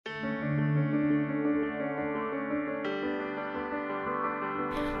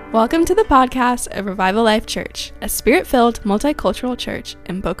Welcome to the podcast of Revival Life Church, a spirit-filled multicultural church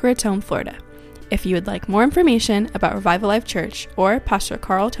in Boca Raton, Florida. If you would like more information about Revival Life Church or Pastor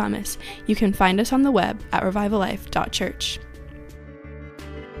Carl Thomas, you can find us on the web at revivallife.church.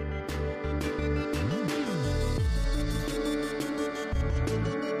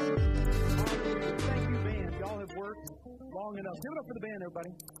 Thank you, band. Y'all have worked long enough. Give it up for the band,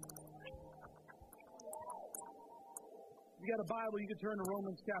 everybody. If you got a Bible, you can turn to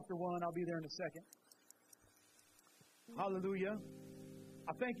Romans chapter 1. I'll be there in a second. Hallelujah.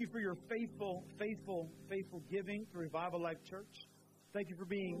 I thank you for your faithful giving to Revival Life Church. Thank you for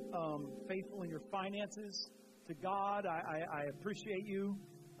being faithful in your finances to God. I appreciate you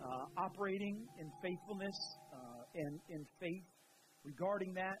operating in faithfulness and in faith.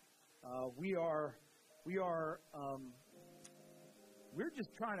 Regarding that, we're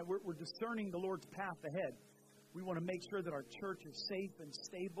discerning the Lord's path ahead. We want to make sure that our church is safe and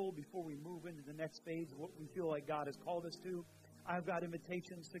stable before we move into the next phase of what we feel like God has called us to. I've got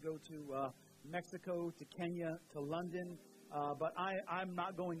invitations to go to Mexico, to Kenya, to London, but I'm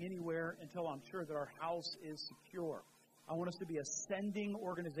not going anywhere until I'm sure that our house is secure. I want us to be a sending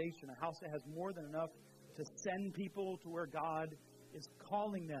organization, a house that has more than enough to send people to where God is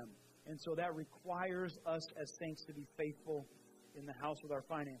calling them. And so that requires us as saints to be faithful in the house with our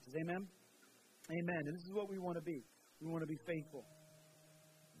finances. Amen? Amen. And this is what we want to be. We want to be faithful.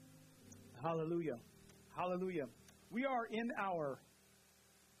 Hallelujah. Hallelujah. We are in our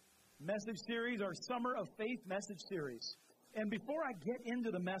message series, our Summer of Faith message series. And before I get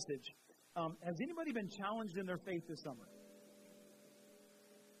into the message, has anybody been challenged in their faith this summer?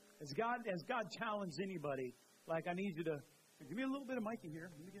 Has God challenged anybody? Like, I need you to give me a little bit of Mikey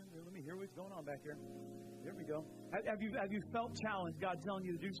here. Let me hear what's going on back here. There we go. Have you felt challenged? God telling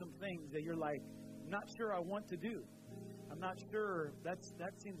you to do some things that you're like, not sure I want to do. I'm not sure. That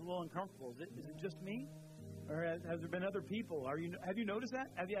seems a little uncomfortable. Is it just me, or has there been other people? Have you noticed that?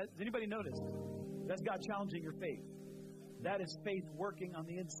 Has anybody noticed? That's God challenging your faith. That is faith working on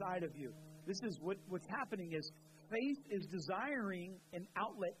the inside of you. This is what's happening is faith is desiring an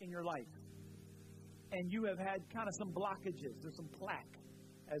outlet in your life. And you have had kind of some blockages. There's some plaque,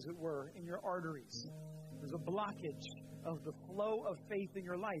 as it were, in your arteries. There's a blockage of the flow of faith in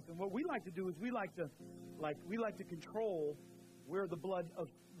your life. And what we like to do is we like to control where the blood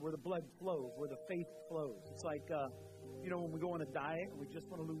flows, where the faith flows. It's like when we go on a diet, we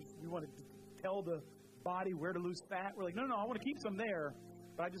want to tell the body where to lose fat. We're like, no, I want to keep some there,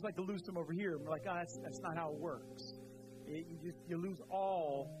 but I just like to lose some over here. And we're like, that's not how it works. You lose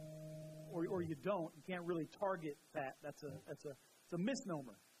all. Or you don't. You can't really target that. It's a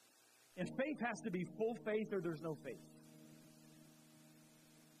misnomer. And faith has to be full faith or there's no faith.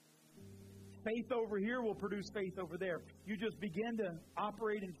 Faith over here will produce faith over there. You just begin to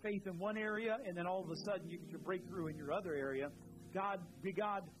operate in faith in one area, and then all of a sudden you get your breakthrough in your other area. God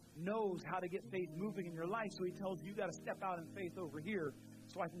knows how to get faith moving in your life, so He tells you got to step out in faith over here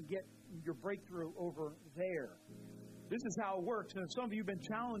so I can get your breakthrough over there. This is how it works. And if some of you have been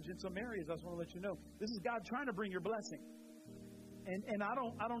challenged in some areas, I just want to let you know, this is God trying to bring your blessing. And I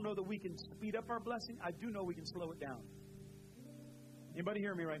don't know that we can speed up our blessing. I do know we can slow it down. Anybody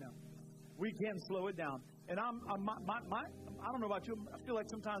hear me right now? We can slow it down. And I don't know about you. I feel like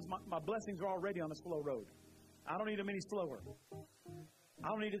sometimes my blessings are already on a slow road. I don't need them any slower. I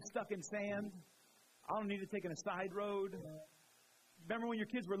don't need it stuck in sand. I don't need it taking a side road. Remember when your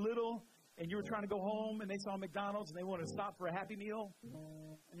kids were little? And you were trying to go home, and they saw McDonald's, and they wanted to stop for a Happy Meal.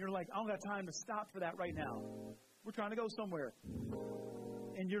 And you're like, I don't got time to stop for that right now. We're trying to go somewhere.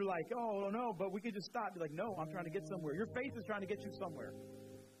 And you're like, oh, no, but we could just stop. You're like, no, I'm trying to get somewhere. Your faith is trying to get you somewhere.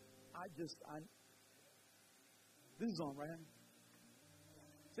 This is on, right?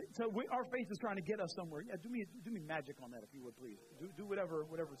 So our faith is trying to get us somewhere. Yeah, do me magic on that, if you would, please. Do whatever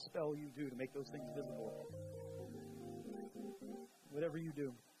spell you do to make those things visible. Whatever you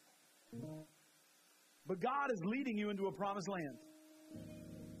do. But God is leading you into a promised land.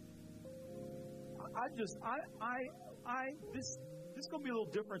 This is going to be a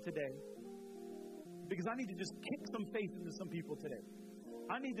little different today because I need to just kick some faith into some people today.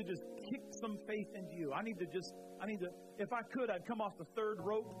 I need to just kick some faith into you. I need to, if I could, I'd come off the third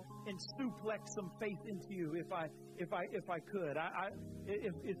rope and suplex some faith into you if I could.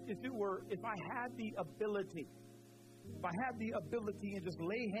 If I had the ability. If I had the ability and just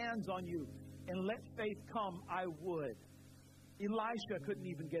lay hands on you and let faith come, I would. Elisha couldn't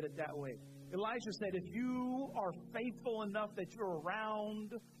even get it that way. Elisha said, if you are faithful enough that you're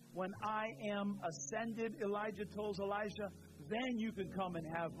around when I am ascended, Elijah tells Elisha, then you can come and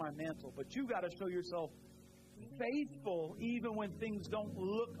have my mantle. But you got to show yourself faithful even when things don't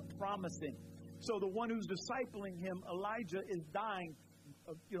look promising. So the one who's discipling him, Elijah, is dying,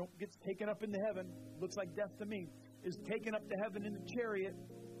 gets taken up into heaven. Looks like death to me. Is taken up to heaven in the chariot.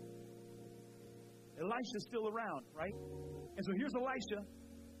 Elisha's still around, right? And so here's Elisha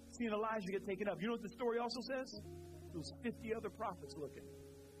seeing Elijah get taken up. You know what the story also says? There was 50 other prophets looking.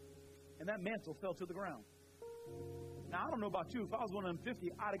 And that mantle fell to the ground. Now, I don't know about you. If I was one of them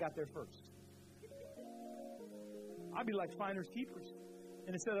 50, I'd have got there first. I'd be like finders keepers.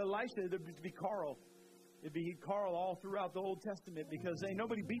 And instead of Elisha, it'd be Carl. It'd be Carl all throughout the Old Testament, because ain't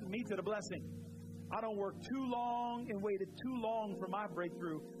nobody beating me to the blessing. I don't work too long and waited too long for my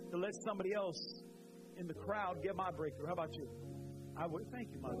breakthrough to let somebody else in the crowd get my breakthrough. How about you? I would. Thank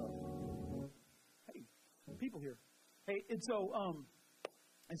you, my love. Hey, people here. Hey, and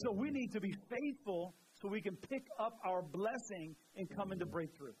so we need to be faithful so we can pick up our blessing and come into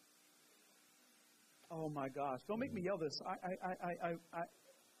breakthrough. Oh my gosh! Don't make me yell this.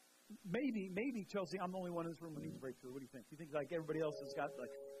 Maybe Chelsea, I'm the only one in this room who needs breakthrough. What do you think? You think like everybody else has got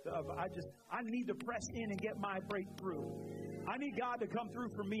I need to press in and get my breakthrough. I need God to come through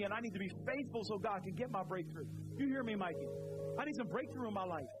for me, and I need to be faithful so God can get my breakthrough. You hear me, Mikey? I need some breakthrough in my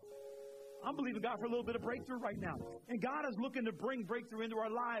life. I'm believing God for a little bit of breakthrough right now. And God is looking to bring breakthrough into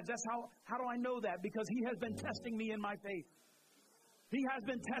our lives. That's how do I know that? Because He has been testing me in my faith. He has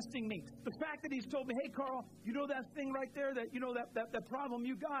been testing me. The fact that He's told me, hey, Carl, you know that thing right there, that problem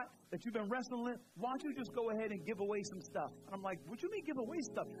you got, that you've been wrestling with? Why don't you just go ahead and give away some stuff? And I'm like, what you mean give away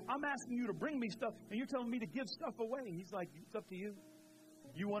stuff? I'm asking you to bring me stuff, and you're telling me to give stuff away. He's like, it's up to you.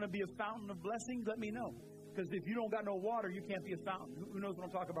 You want to be a fountain of blessings? Let me know. Because if you don't got no water, you can't be a fountain. Who knows what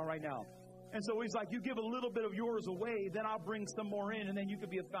I'm talking about right now? And so He's like, you give a little bit of yours away, then I'll bring some more in, and then you could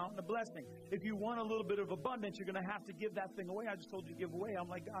be a fountain of blessing. If you want a little bit of abundance, you're going to have to give that thing away. I just told you to give away. I'm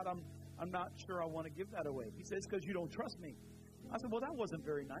like, God, I'm not sure I want to give that away. He says, because you don't trust me. I said, well, that wasn't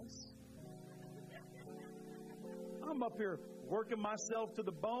very nice. I'm up here working myself to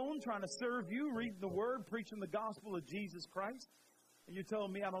the bone, trying to serve you, reading the Word, preaching the gospel of Jesus Christ. And you're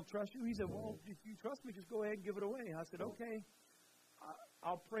telling me I don't trust you? He said, well, if you trust me, just go ahead and give it away. I said, okay,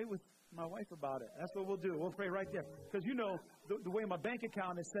 I'll pray with my wife about it. That's what we'll do. We'll pray right there. Because the way my bank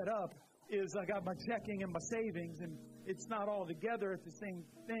account is set up is I got my checking and my savings, and it's not all together at the same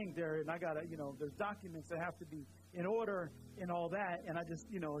thing there. And I got to, there's documents that have to be in order and all that. And I just,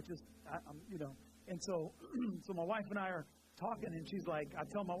 And so, so my wife and I are talking, and she's like, I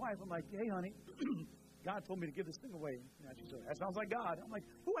tell my wife, I'm like, hey, honey, God told me to give this thing away. And she said, that sounds like God. I'm like,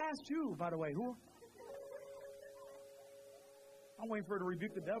 who asked you, by the way? Who? I'm waiting for her to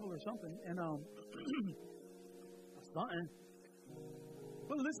rebuke the devil or something. And something.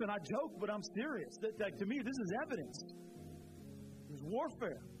 But listen, I joke, but I'm serious. That to me, this is evidence. There's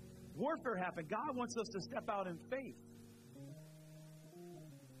warfare. Warfare happened. God wants us to step out in faith.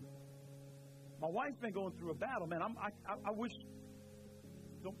 My wife's been going through a battle, man. I wish,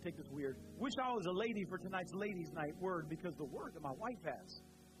 don't take this weird, wish I was a lady for tonight's ladies' night word, because the word that my wife has,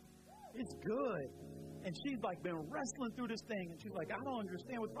 it's good. And she's like been wrestling through this thing. And she's like, I don't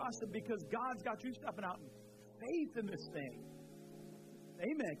understand what's process, because God's got you stepping out in faith in this thing.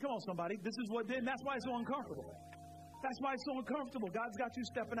 Amen. Come on, somebody. This is what did. That's why it's so uncomfortable. That's why it's so uncomfortable. God's got you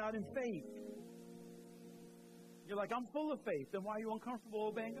stepping out in faith. You're like, I'm full of faith. Then why are you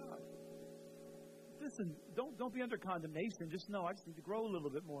uncomfortable obeying God? Listen, don't be under condemnation. Just know I just need to grow a little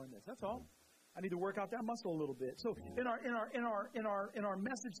bit more in this. That's all. I need to work out that muscle a little bit. So in our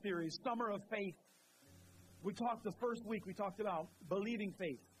message series, Summer of Faith, the first week we talked about believing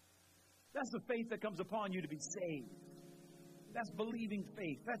faith. That's the faith that comes upon you to be saved. That's believing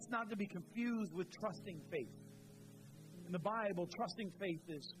faith. That's not to be confused with trusting faith. In the Bible, trusting faith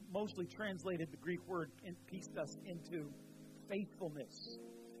is mostly translated, the Greek word pistos, into faithfulness.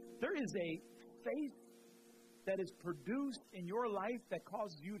 There is a faith that is produced in your life that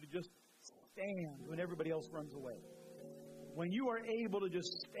causes you to just stand when everybody else runs away. When you are able to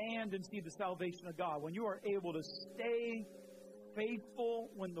just stand and see the salvation of God, when you are able to stay faithful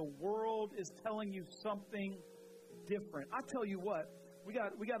when the world is telling you something different. I tell you what, we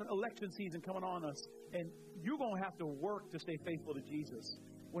got an election season coming on us, and you're going to have to work to stay faithful to Jesus.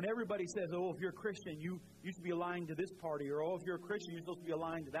 When everybody says, oh, if you're a Christian, you should be aligned to this party, or oh, if you're a Christian, you're supposed to be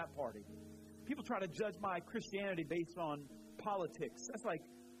aligned to that party. People try to judge my Christianity based on politics.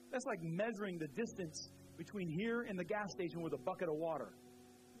 That's like measuring the distance between here and the gas station with a bucket of water.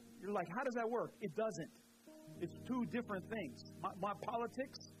 You're like, how does that work? It doesn't. It's two different things. My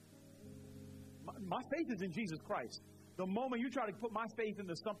politics, my faith is in Jesus Christ. The moment you try to put my faith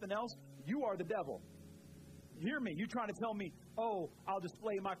into something else, you are the devil. Hear me. You trying to tell me, oh, I'll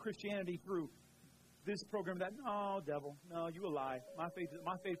display my Christianity through this program, that. No, devil. No, you a lie. My faith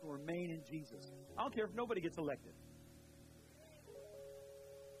will remain in Jesus. I don't care if nobody gets elected.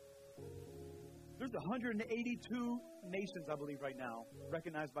 There's 182 nations, I believe, right now,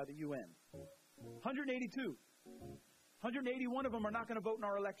 recognized by the UN. 182. 181 of them are not going to vote in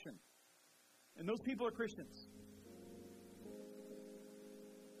our election. And those people are Christians.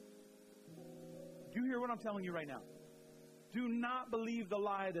 Do you hear what I'm telling you right now? Do not believe the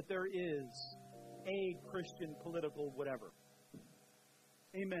lie that there is a Christian political whatever.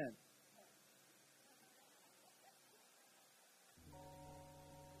 Amen.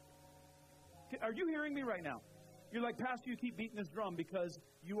 Are you hearing me right now? You're like, Pastor, you keep beating this drum because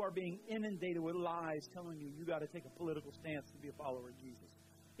you are being inundated with lies telling you got to take a political stance to be a follower of Jesus.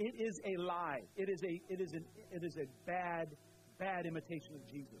 It is a lie. It is a bad imitation of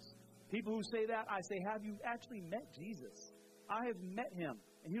Jesus. People who say that, I say, have you actually met Jesus? I have met him.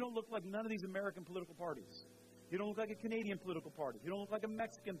 And you don't look like none of these American political parties. You don't look like a Canadian political party. You don't look like a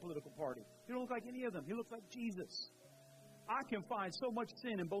Mexican political party. You don't look like any of them. You look like Jesus. I can find so much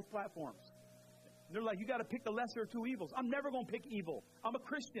sin in both platforms. They're like, you got to pick the lesser of two evils. I'm never going to pick evil. I'm a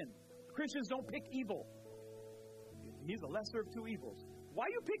Christian. Christians don't pick evil. He's the lesser of two evils. Why are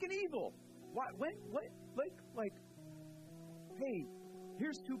you picking evil? Why? When? What? Like, hey,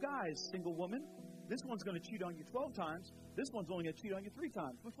 here's two guys, single woman. This one's going to cheat on you 12 times. This one's only going to cheat on you 3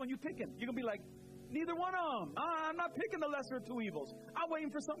 times. Which one are you picking? You're going to be like, neither one of them. I'm not picking the lesser of two evils. I'm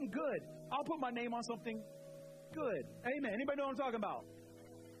waiting for something good. I'll put my name on something good. Amen. Anybody know what I'm talking about?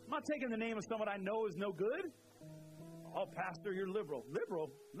 I'm not taking the name of someone I know is no good. Oh, pastor, you're liberal. Liberal?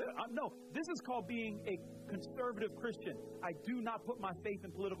 No, this is called being a conservative Christian. I do not put my faith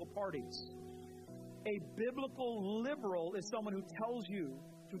in political parties. A biblical liberal is someone who tells you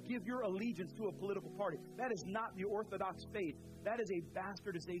to give your allegiance to a political party. That is not the Orthodox faith. That is a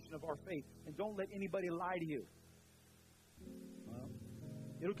bastardization of our faith. And don't let anybody lie to you.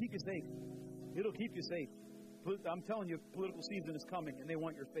 It'll keep you safe. It'll keep you safe. I'm telling you, political season is coming, and they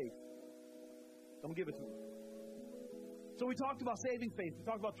want your faith. Don't give it to them. So we talked about saving faith. We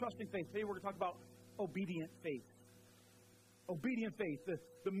talked about trusting faith. Today we're going to talk about obedient faith. Obedient faith.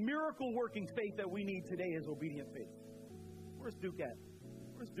 The miracle-working faith that we need today is obedient faith. Where's Duke at?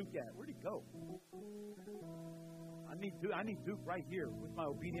 Where's Duke at? Where'd he go? I need Duke right here with my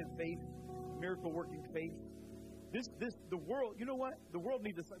obedient faith, miracle-working faith. The world, you know what? The world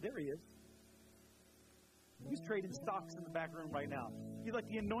needs to, there he is. He's trading stocks in the back room right now. He's like,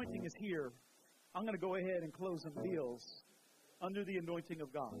 the anointing is here. I'm going to go ahead and close some deals under the anointing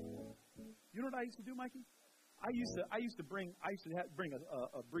of God. You know what I used to do, Mikey? I used to bring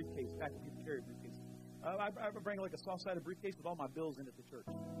a briefcase back when people carried briefcases. I would bring like a soft-sided briefcase with all my bills in it to church.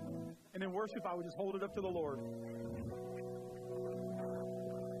 And in worship, I would just hold it up to the Lord.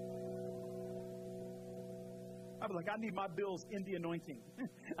 I'd be like, I need my bills in the anointing.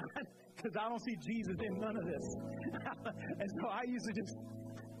 Because I don't see Jesus in none of this. And so I used to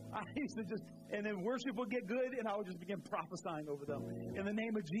just, and then worship would get good, and I would just begin prophesying over them. In the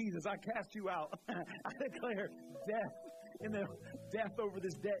name of Jesus, I cast you out. I declare death over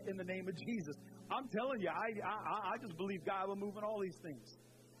this debt in the name of Jesus. I'm telling you, I just believe God will move in all these things.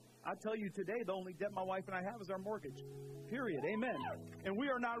 I tell you today, the only debt my wife and I have is our mortgage. Period. Amen. And we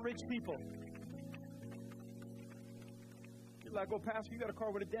are not rich people. You're like, well, Pastor, you got a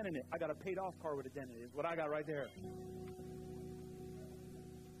car with a dent in it. I got a paid-off car with a dent in it. Is what I got right there.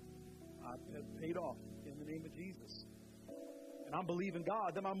 I paid off in the name of Jesus. And I'm believing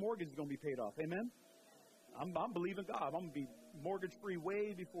God that my mortgage is going to be paid off. Amen? I'm believing God. I'm going to be mortgage-free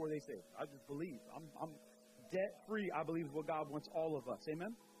way before they say it. I just believe. I'm debt-free. I believe is what God wants all of us.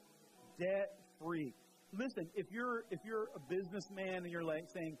 Amen? Debt-free. Listen, if you're a businessman and you're like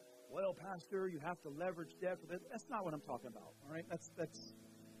saying, well, Pastor, you have to leverage debt for this. That's not what I'm talking about. All right? That's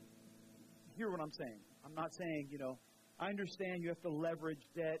hear what I'm saying. I'm not saying, I understand you have to leverage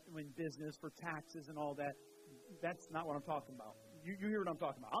debt in business for taxes and all that. That's not what I'm talking about. You hear what I'm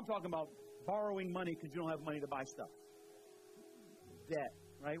talking about. I'm talking about borrowing money because you don't have money to buy stuff. Debt,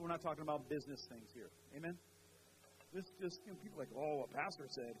 right? We're not talking about business things here. Amen? This just, people are like, oh, a pastor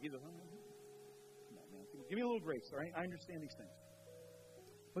said. Come on, man. Give me a little grace, all right? I understand these things.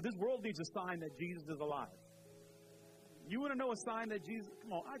 But this world needs a sign that Jesus is alive. You want to know a sign that Jesus...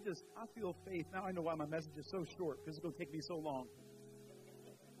 Come on, I feel faith. Now I know why my message is so short, because it's going to take me so long.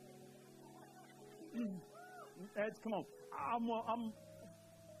 Come on.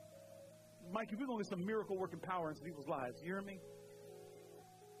 Mikey, we're going to get some miracle working power in some people's lives. You hear me?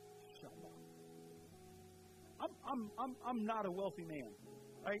 I'm not a wealthy man.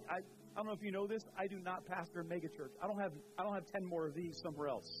 I don't know if you know this. I do not pastor a mega church. I don't have 10 more of these somewhere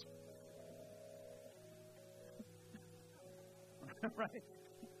else. Right?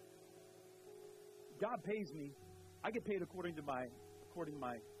 God pays me. I get paid according to my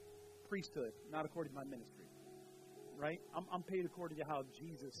priesthood, not according to my ministry. Right? I'm paid according to how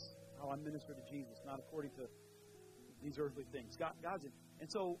I minister to Jesus, not according to these earthly things. God's in.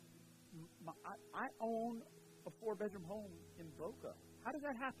 And so I own a 4-bedroom home in Boca. How does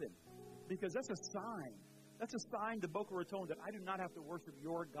that happen? Because that's a sign. That's a sign to Boca Raton that I do not have to worship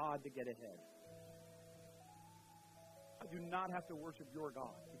your God to get ahead. I do not have to worship your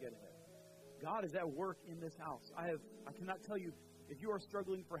God to get ahead. God is at work in this house. I cannot tell you, if you are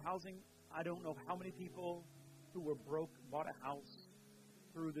struggling for housing, I don't know how many people who were broke bought a house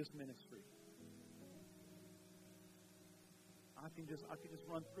through this ministry. I can just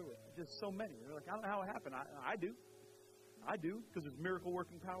run through it. Just so many. They're like, I don't know how it happened. I do, because there's miracle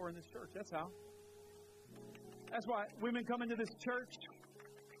working power in this church. That's how. That's why women come into this church.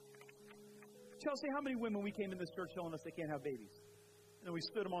 Chelsea, how many women we came in this church telling us they can't have babies? And then we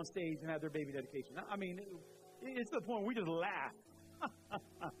stood them on stage and had their baby dedication. I mean, it's to the point where we just laugh. I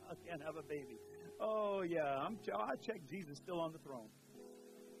can't have a baby. Oh, yeah, I checked Jesus still on the throne.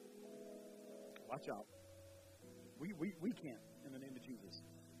 Watch out. We can't in the name of Jesus.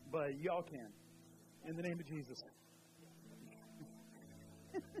 But y'all can in the name of Jesus.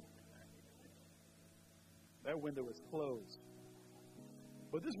 That window is closed.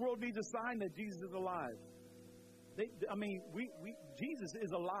 But this world needs a sign that Jesus is alive. Jesus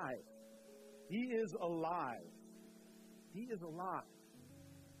is alive. He is alive. He is alive.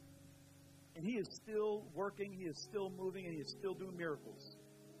 And He is still working, He is still moving, and He is still doing miracles.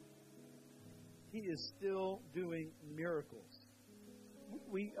 He is still doing miracles. I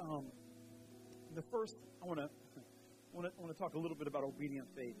want to talk a little bit about obedient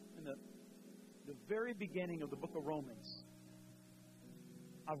faith. In the very beginning of the book of Romans,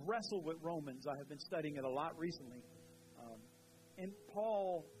 I've wrestled with Romans. I have been studying it a lot recently. And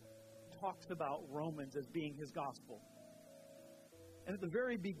Paul talks about Romans as being his gospel. And at the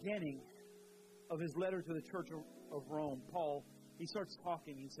very beginning of his letter to the church of Rome, Paul, he starts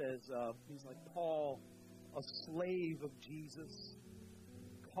talking. He says, he's like, Paul, a slave of Jesus,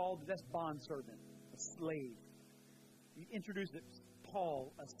 called, that's bondservant, a slave. He introduced it,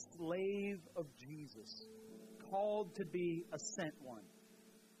 Paul, a slave of Jesus, called to be a sent one,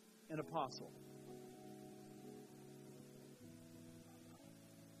 an apostle.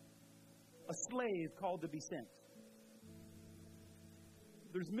 A slave called to be sent.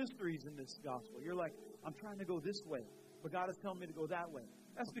 There's mysteries in this gospel. You're like, I'm trying to go this way, but God is telling me to go that way.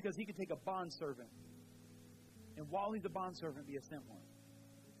 That's because He can take a bondservant, and while he's a bondservant, be a sent one.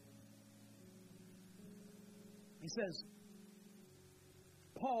 He says,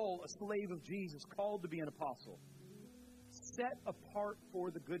 Paul, a slave of Jesus, called to be an apostle, set apart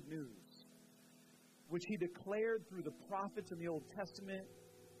for the good news, which he declared through the prophets in the Old Testament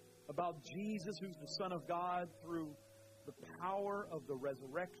about Jesus, who's the Son of God, through the power of the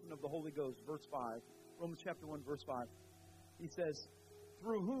resurrection of the Holy Ghost. Verse 5, Romans chapter 1, verse 5. He says,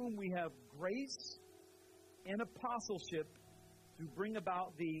 through whom we have grace and apostleship to bring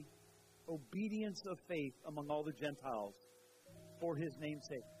about the obedience of faith among all the Gentiles for His name's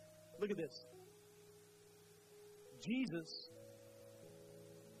sake. Look at this. Jesus,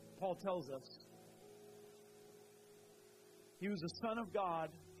 Paul tells us, He was the Son of God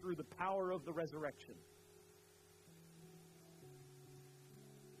through the power of the resurrection.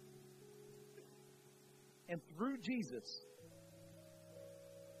 And through Jesus,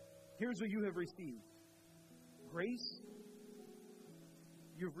 here's what you have received. Grace.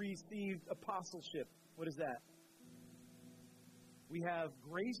 You've received apostleship. What is that? We have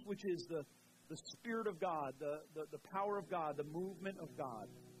grace, which is the Spirit of God, the power of God, the movement of God.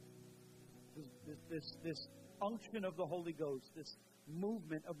 This unction of the Holy Ghost, this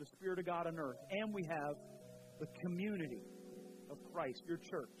movement of the Spirit of God on earth. And we have the community of Christ, your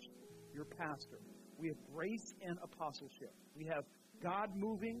church, your pastor. We have grace and apostleship. We have God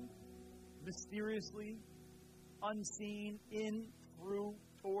moving mysteriously, unseen, in, through,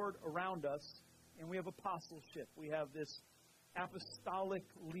 toward, around us. And we have apostleship. We have this apostolic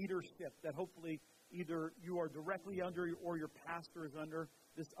leadership that hopefully either you are directly under or your pastor is under,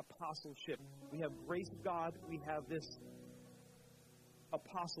 this apostleship. We have grace of God. We have this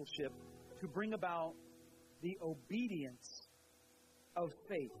apostleship to bring about the obedience of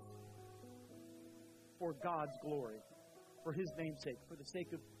faith for God's glory, for His name's sake, for the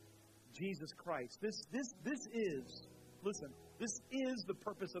sake of Jesus Christ. This is, listen, this is the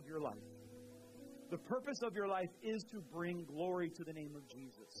purpose of your life. The purpose of your life is to bring glory to the name of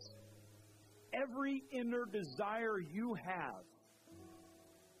Jesus. Every inner desire you have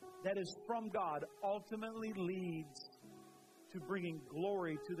that is from God ultimately leads to bringing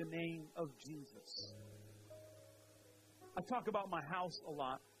glory to the name of Jesus. I talk about my house a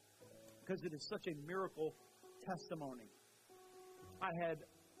lot because it is such a miracle testimony. I had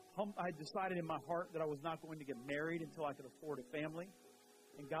decided in my heart that I was not going to get married until I could afford a family.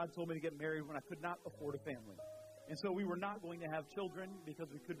 And God told me to get married when I could not afford a family. And so we were not going to have children because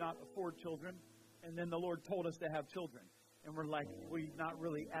we could not afford children. And then the Lord told us to have children. And we're like, we're not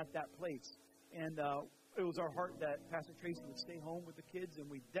really at that place. And it was our heart that Pastor Tracy would stay home with the kids, and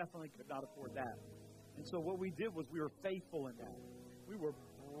we definitely could not afford that. And so what we did was we were faithful in that. We were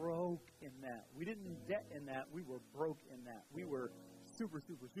broke in that. We didn't debt in that. We were broke in that. We were super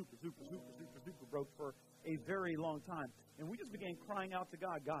broke for a very long time. And we just began crying out to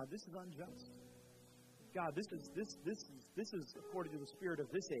God, God, this is unjust. God, this is according to the spirit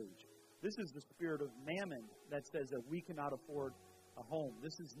of this age. This is the spirit of mammon that says that we cannot afford a home.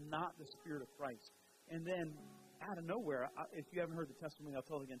 This is not the spirit of Christ. And then, out of nowhere, if you haven't heard the testimony, I'll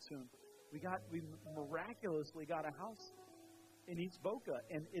tell it again soon. We miraculously got a house in East Boca.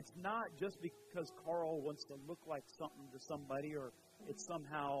 And it's not just because Carl wants to look like something to somebody or it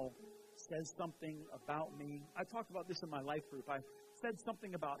somehow says something about me. I talked about this in my life group. I said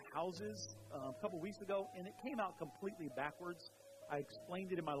something about houses a couple weeks ago, and it came out completely backwards. I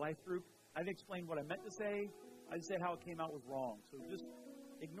explained it in my life group. I didn't explain what I meant to say. I just said how it came out was wrong. So just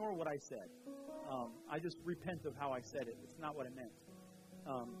ignore what I said. I just repent of how I said it. It's not what I meant.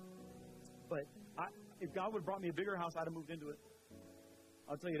 But if God would have brought me a bigger house, I'd have moved into it.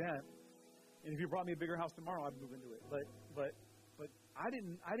 I'll tell you that. And if you brought me a bigger house tomorrow, I'd move into it. But I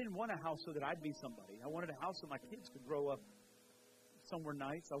didn't want a house so that I'd be somebody. I wanted a house so my kids could grow up somewhere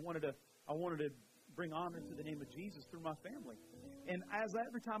nice. I wanted to bring honor to the name of Jesus through my family. And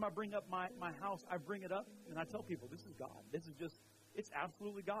every time I bring up my house, I bring it up and I tell people, this is God. It's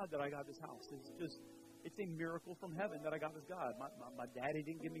absolutely God that I got this house. It's a miracle from heaven that I got this God. My daddy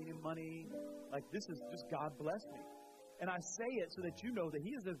didn't give me any money. Like, this is just God blessed me. And I say it so that you know that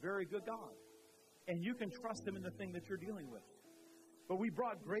He is a very good God. And you can trust Him in the thing that you're dealing with. But we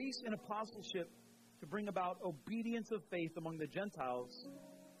brought grace and apostleship to bring about obedience of faith among the Gentiles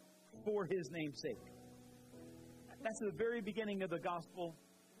for His name's sake. That's the very beginning of the gospel.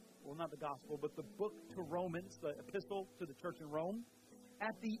 Well, not the gospel, but the book to Romans, the epistle to the church in Rome.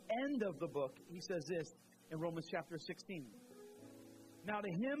 At the end of the book, he says this in Romans chapter 16. Now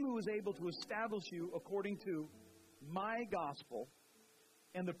to Him who is able to establish you according to my gospel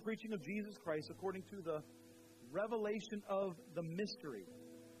and the preaching of Jesus Christ according to the revelation of the mystery,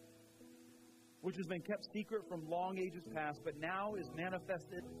 which has been kept secret from long ages past, but now is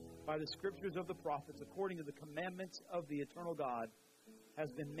manifested by the scriptures of the prophets according to the commandments of the eternal God,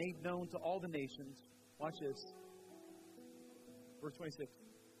 has been made known to all the nations. Watch this. Verse 26.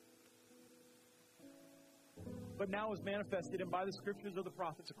 But now is manifested, and by the scriptures of the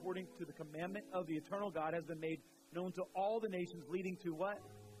prophets, according to the commandment of the eternal God, has been made known to all the nations, leading to what?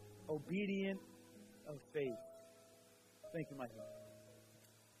 Obedience of faith. Thank you, Michael.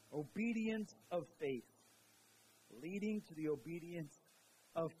 Obedience of faith. Leading to the obedience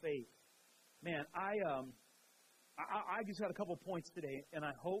of faith. Man, I just had a couple points today, and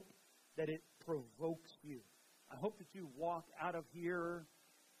I hope that it provokes you. I hope that you walk out of here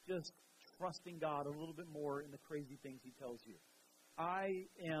just trusting God a little bit more in the crazy things He tells you. I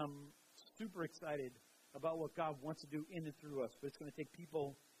am super excited about what God wants to do in and through us, but it's going to take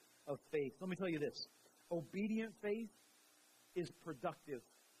people of faith. Let me tell you this. Obedient faith is productive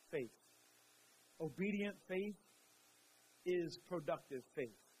faith. Obedient faith is productive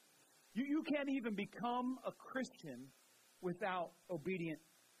faith. You can't even become a Christian without obedient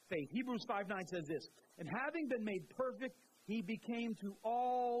faith. Hebrews 5:9 says this, and having been made perfect, He became to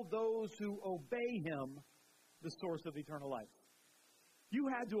all those who obey Him the source of eternal life. You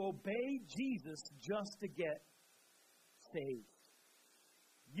had to obey Jesus just to get saved.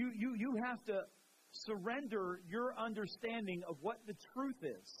 You have to surrender your understanding of what the truth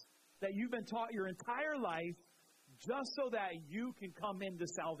is that you've been taught your entire life just so that you can come into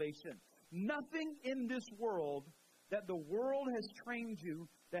salvation. Nothing in this world that the world has trained you,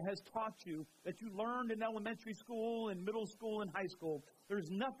 that has taught you, that you learned in elementary school and middle school and high school, there's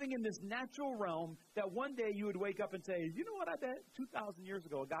nothing in this natural realm that one day you would wake up and say, you know what I bet? 2,000 years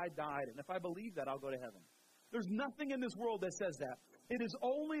ago, a guy died, and if I believe that, I'll go to heaven. There's nothing in this world that says that. It is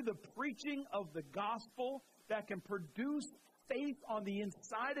only the preaching of the gospel that can produce faith on the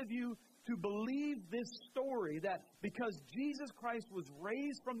inside of you to believe this story that because Jesus Christ was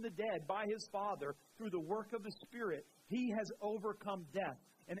raised from the dead by His Father through the work of the Spirit, He has overcome death.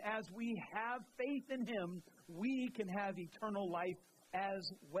 And as we have faith in Him, we can have eternal life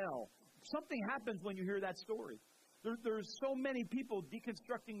as well. Something happens when you hear that story. There's so many people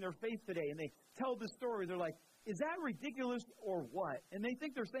deconstructing their faith today, and they tell this story. They're like, is that ridiculous or what? And they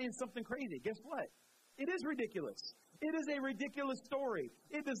think they're saying something crazy. Guess what? It is ridiculous. It is a ridiculous story.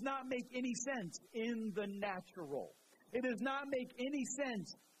 It does not make any sense in the natural. It does not make any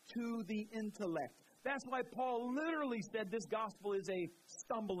sense to the intellect. That's why Paul literally said this gospel is a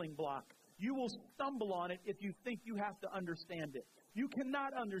stumbling block. You will stumble on it if you think you have to understand it. You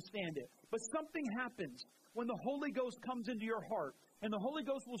cannot understand it. But something happens when the Holy Ghost comes into your heart, and the Holy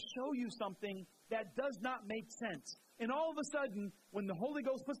Ghost will show you something that does not make sense. And all of a sudden, when the Holy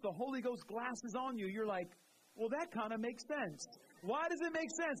Ghost puts the Holy Ghost glasses on you, you're like, well, that kind of makes sense. Why does it make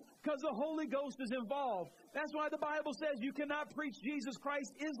sense? Because the Holy Ghost is involved. That's why the Bible says you cannot preach Jesus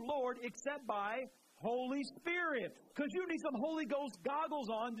Christ is Lord except by Holy Spirit. Because you need some Holy Ghost goggles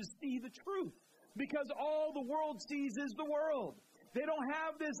on to see the truth. Because all the world sees is the world. They don't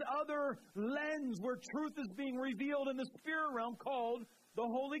have this other lens where truth is being revealed in the spirit realm called the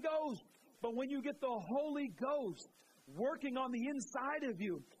Holy Ghost. But when you get the Holy Ghost working on the inside of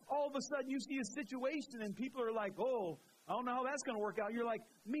you, all of a sudden you see a situation and people are like, oh, I don't know how that's going to work out. You're like,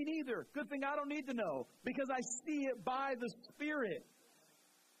 me neither. Good thing I don't need to know because I see it by the Spirit.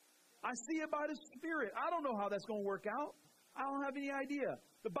 I see it by the Spirit. I don't know how that's going to work out. I don't have any idea.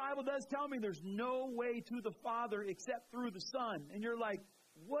 The Bible does tell me there's no way to the Father except through the Son. And you're like,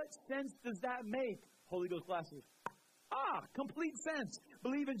 what sense does that make? Holy Ghost glasses. Complete sense.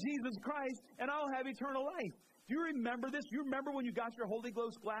 Believe in Jesus Christ and I'll have eternal life. Do you remember this? You remember when you got your Holy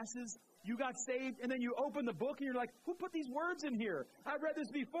Ghost glasses? You got saved and then you open the book and you're like, who put these words in here? I've read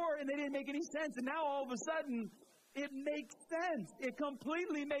this before and they didn't make any sense. And now all of a sudden, it makes sense. It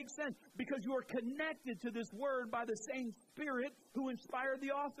completely makes sense because you are connected to this word by the same Spirit who inspired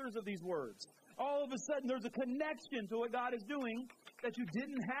the authors of these words. All of a sudden, there's a connection to what God is doing that you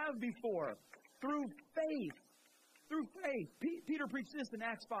didn't have before through faith. Through faith. Peter preached this in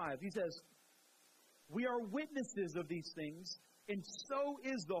Acts 5. He says, we are witnesses of these things, and so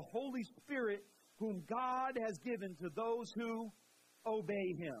is the Holy Spirit whom God has given to those who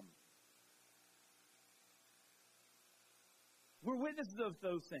obey Him. We're witnesses of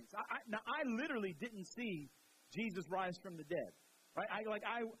those things. I literally didn't see Jesus rise from the dead. Right?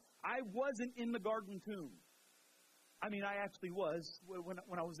 I wasn't in the garden tomb. I mean, I actually was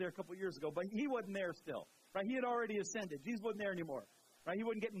when I was there a couple of years ago, but He wasn't there still. Right? He had already ascended. Jesus wasn't there anymore. Right? He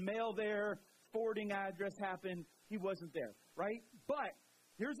wasn't getting mail there. Forwarding address happened. He wasn't there. Right? But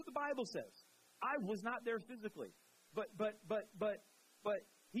here's what the Bible says. I was not there physically. But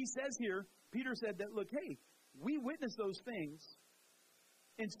he says here, Peter said that, look, hey, we witness those things,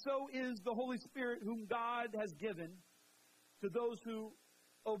 and so is the Holy Spirit whom God has given to those who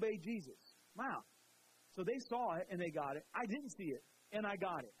obey Jesus. Wow. So they saw it and they got it. I didn't see it and I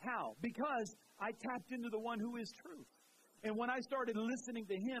got it. How? Because I tapped into the one who is truth. And when I started listening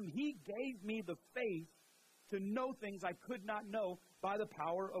to Him, He gave me the faith to know things I could not know by the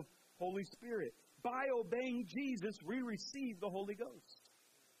power of Holy Spirit. By obeying Jesus, we receive the Holy Ghost.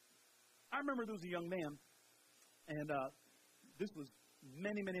 I remember there was a young man, and this was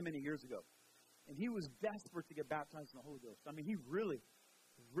many, many, many years ago. And he was desperate to get baptized in the Holy Ghost. I mean, he really,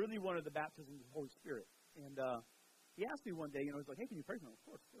 really wanted the baptism of the Holy Spirit. And he asked me one day, he's like, hey, can you pray for me? Of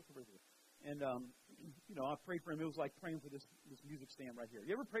course, I'll pray for you. And, I prayed for him. It was like praying for this music stand right here.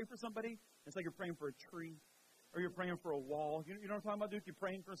 You ever pray for somebody? It's like you're praying for a tree or you're praying for a wall. You know what I'm talking about, dude? You're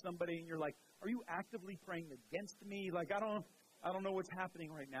praying for somebody and you're like, are you actively praying against me? Like, I don't know what's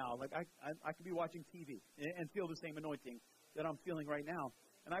happening right now. Like, I could be watching TV and feel the same anointing that I'm feeling right now.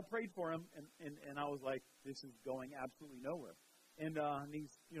 And I prayed for him, and I was like, this is going absolutely nowhere. And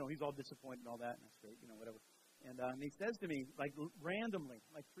he's all disappointed and all that, and that's great, whatever. And he says to me, like, randomly,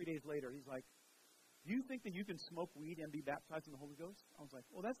 like 3 days later, he's like, do you think that you can smoke weed and be baptized in the Holy Ghost? I was like,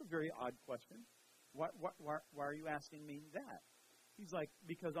 well, that's a very odd question. Why are you asking me that? He's like,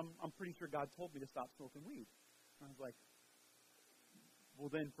 because I'm pretty sure God told me to stop smoking weed. And I was like, well,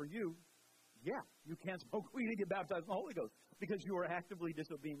 then for you, yeah, you can't smoke weed and get baptized in the Holy Ghost because you are actively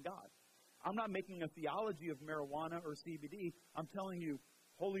disobeying God. I'm not making a theology of marijuana or CBD. I'm telling you,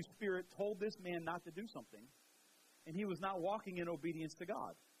 Holy Spirit told this man not to do something, and he was not walking in obedience to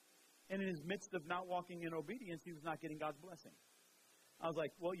God. And in his midst of not walking in obedience, he was not getting God's blessing. I was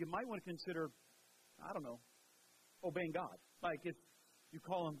like, well, you might want to consider, obeying God. Like, if you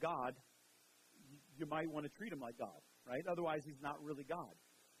call him God, you might want to treat him like God, right? Otherwise, he's not really God.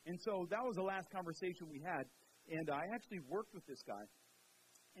 And so that was the last conversation we had. And I actually worked with this guy.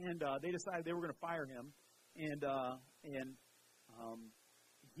 And they decided they were going to fire him. And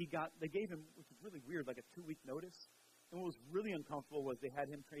they gave him, which is really weird, like a 2-week notice. And what was really uncomfortable was they had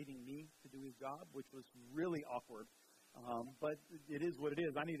him training me to do his job, which was really awkward. But it is what it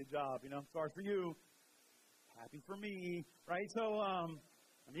is. I need a job, Sorry for you. Happy for me, right? So I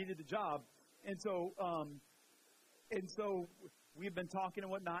needed the job. And so we've been talking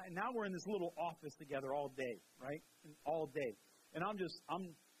and whatnot, and now we're in this little office together all day, right? All day. And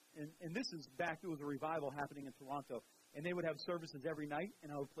and this is back, it was a revival happening in Toronto, and they would have services every night, and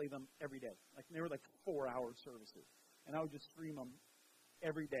I would play them every day. Like, they were like 4-hour services. And I would just stream them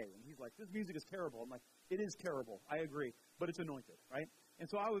every day. And he's like, this music is terrible. I'm like, it is terrible. I agree. But it's anointed, right? And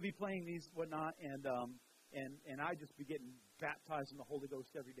so I would be playing these, whatnot, and I'd just be getting baptized in the Holy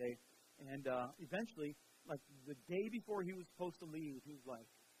Ghost every day. And eventually, like the day before he was supposed to leave, he was like,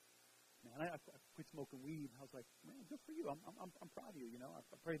 man, I quit smoking weed. I was like, man, good for you. I'm proud of you, I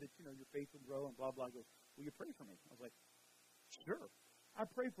pray that, your faith will grow and blah, blah. He goes, will you pray for me? I was like, sure. I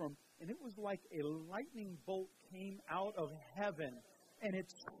prayed for him, and it was like a lightning bolt came out of heaven, and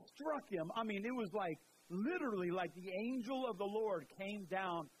it struck him. I mean, it was like literally like the angel of the Lord came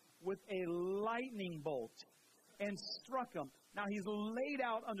down with a lightning bolt and struck him. Now, he's laid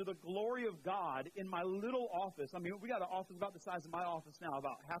out under the glory of God in my little office. I mean, we got an office about the size of my office now,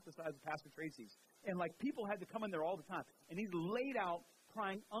 about half the size of Pastor Tracy's. And, like, people had to come in there all the time. And he's laid out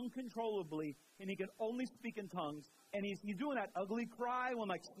crying uncontrollably, and he can only speak in tongues. And he's doing that ugly cry when,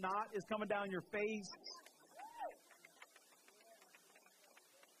 like, snot is coming down your face.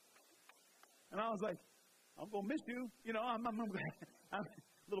 And I was like, I'm going to miss you. I'm a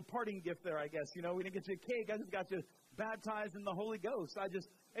little parting gift there, I guess. We didn't get you a cake. I just got you baptized in the Holy Ghost. I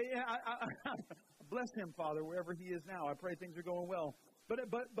bless him, Father, wherever he is now. I pray things are going well. But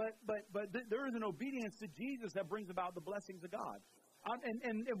there is an obedience to Jesus that brings about the blessings of God.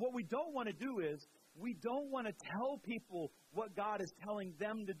 And what we don't want to do is we don't want to tell people what God is telling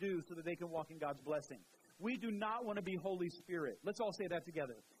them to do so that they can walk in God's blessing. We do not want to be Holy Spirit. Let's all say that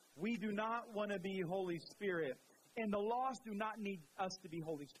together. We do not want to be Holy Spirit. And the lost do not need us to be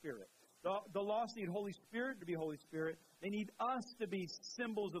Holy Spirit. The lost need Holy Spirit to be Holy Spirit. They need us to be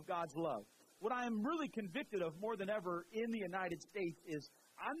symbols of God's love. What I am really convicted of more than ever in the United States is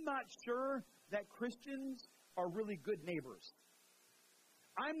I'm not sure that Christians are really good neighbors.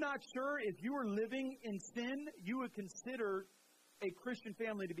 I'm not sure if you are living in sin, you would consider a Christian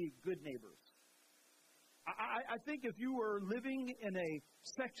family to be good neighbors. I think if you were living in a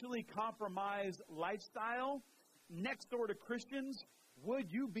sexually compromised lifestyle next door to Christians,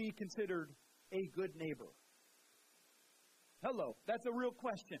 would you be considered a good neighbor? Hello, that's a real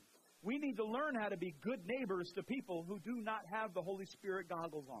question. We need to learn how to be good neighbors to people who do not have the Holy Spirit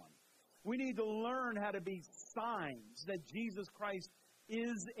goggles on. We need to learn how to be signs that Jesus Christ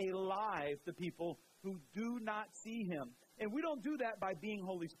is alive to people who do not see him. And we don't do that by being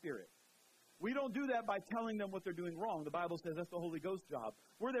Holy Spirit. We don't do that by telling them what they're doing wrong. The Bible says that's the Holy Ghost job.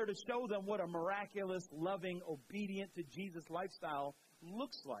 We're there to show them what a miraculous, loving, obedient to Jesus lifestyle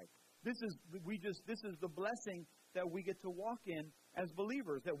looks like. This is the blessing that we get to walk in as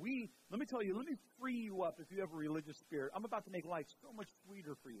believers. Let me free you up if you have a religious spirit. I'm about to make life so much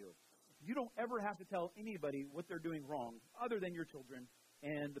sweeter for you. You don't ever have to tell anybody what they're doing wrong other than your children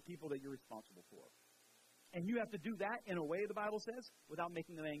and the people that you're responsible for. And you have to do that in a way, the Bible says, without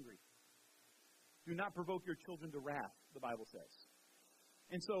making them angry. Do not provoke your children to wrath, the Bible says.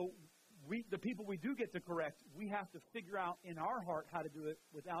 And so the people we do get to correct, we have to figure out in our heart how to do it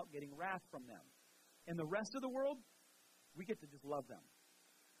without getting wrath from them. And the rest of the world, we get to just love them.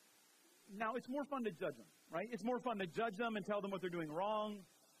 Now, it's more fun to judge them, right? It's more fun to judge them and tell them what they're doing wrong.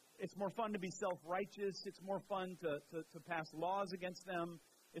 It's more fun to be self-righteous. It's more fun to pass laws against them.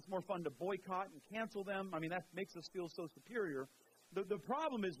 It's more fun to boycott and cancel them. I mean, that makes us feel so superior. The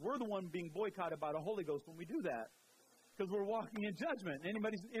problem is we're the one being boycotted by the Holy Ghost when we do that because we're walking in judgment.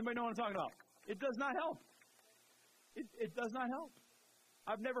 Anybody know what I'm talking about? It does not help. It does not help.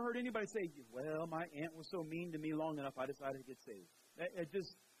 I've never heard anybody say, well, my aunt was so mean to me long enough I decided to get saved.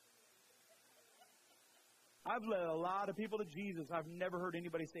 I've led a lot of people to Jesus. I've never heard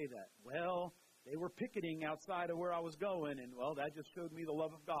anybody say that. Well, they were picketing outside of where I was going, and, well, that just showed me the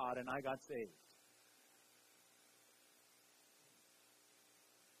love of God, and I got saved.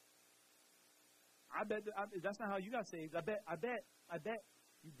 I bet that's not how you got saved. I bet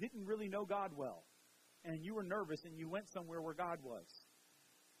you didn't really know God well, and you were nervous, and you went somewhere where God was.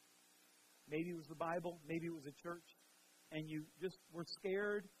 Maybe it was the Bible. Maybe it was a church, and you just were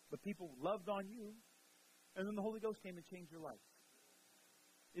scared, but people loved on you, and then the Holy Ghost came and changed your life.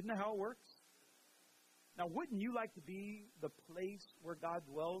 Isn't that how it works? Now, wouldn't you like to be the place where God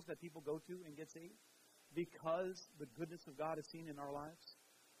dwells that people go to and get saved? Because the goodness of God is seen in our lives?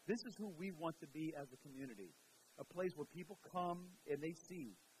 This is who we want to be as a community. a place where people come and they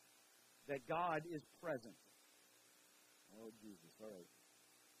see that God is present. Oh, Jesus, all right.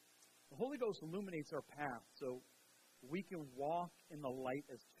 The Holy Ghost illuminates our path so we can walk in the light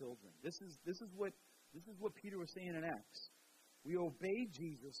as children. This is what Peter was saying in Acts. We obey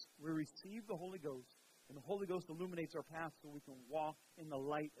Jesus, we receive the Holy Ghost, and the Holy Ghost illuminates our path so we can walk in the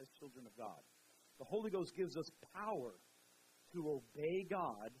light as children of God. The Holy Ghost gives us power to obey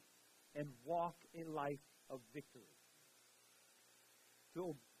God and walk a life of victory.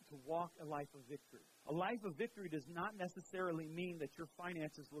 To walk a life of victory. A life of victory does not necessarily mean that your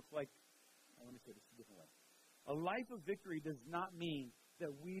finances look like, let me say this a different way. A life of victory does not mean that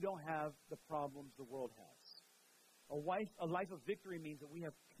we don't have the problems the world has. A life of victory means that we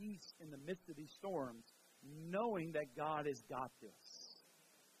have peace in the midst of these storms, knowing that God has got this.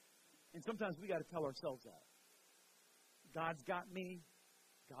 And sometimes we got to tell ourselves that. God's got me.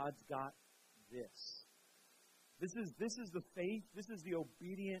 God's got this. This is the faith. This is the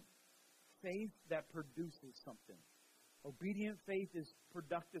obedient faith that produces something. Obedient faith is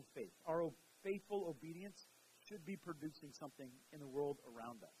productive faith. Our faithful obedience should be producing something in the world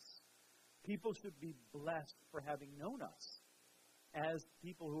around us. People should be blessed for having known us as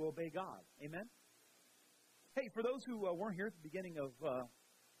people who obey God. Amen? Hey, for those who weren't here at the beginning of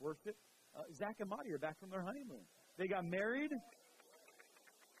worship, Zach and Maddie are back from their honeymoon. They got married.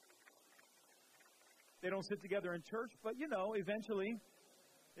 They don't sit together in church, but eventually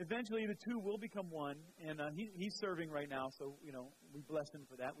the two will become one. And he's serving right now, so we bless him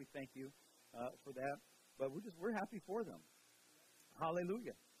for that. We thank you for that. But we're happy for them.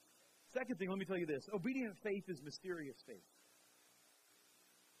 Hallelujah. Second thing, let me tell you this: obedient faith is mysterious faith.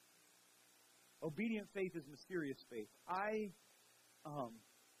 Obedient faith is mysterious faith.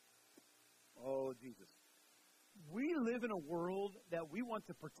 Oh Jesus, we live in a world that we want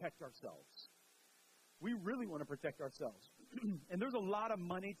to protect ourselves. We really want to protect ourselves. And there's a lot of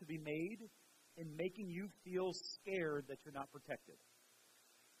money to be made in making you feel scared that you're not protected.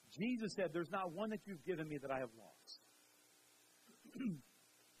 Jesus said, there's not one that you've given me that I have lost.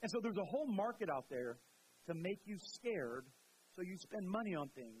 And so there's a whole market out there to make you scared, so you spend money on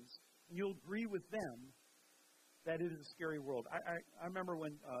things, and you'll agree with them that it is a scary world. I remember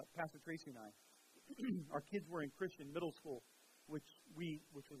when Pastor Tracy and I, our kids were in Christian middle school, which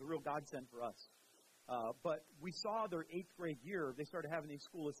was a real godsend for us. But we saw their 8th grade year, they started having these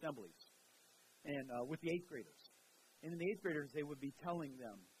school assemblies and with the 8th graders. And in the 8th graders, they would be telling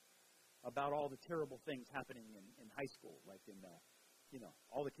them about all the terrible things happening in high school, like in,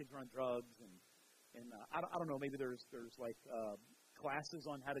 all the kids are on drugs. And I don't know, maybe there's like classes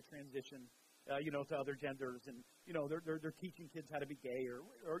on how to transition, to other genders. And, they're teaching kids how to be gay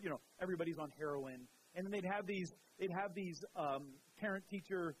or everybody's on heroin. And then they'd have these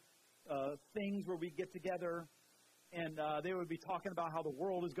parent-teacher things where we get together, and they would be talking about how the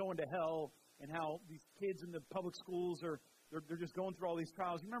world is going to hell and how these kids in the public schools they're just going through all these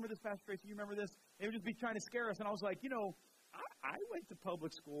trials. You remember this, Pastor Tracy? You remember this? They would just be trying to scare us, and I was like, I went to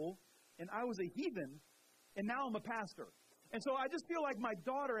public school, and I was a heathen, and now I'm a pastor. And so I just feel like my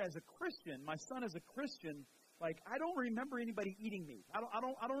daughter as a Christian, my son as a Christian, like I don't remember anybody eating me. I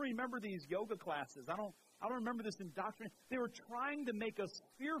don't remember these yoga classes. I don't remember this indoctrination. They were trying to make us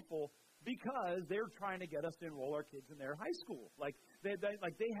fearful because they were trying to get us to enroll our kids in their high school. Like they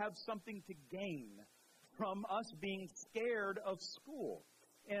have something to gain from us being scared of school.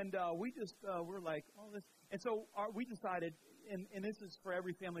 And we're like, oh, this. And so we decided, and this is for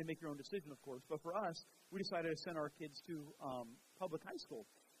every family to make your own decision, of course, but for us, we decided to send our kids to public high school.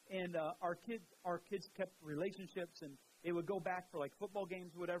 And our kids kept relationships, and they would go back for like football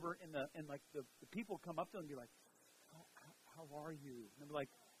games or whatever, and the people come up to them and be like, how are you? And they're like,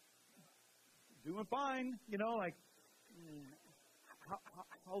 doing fine, like,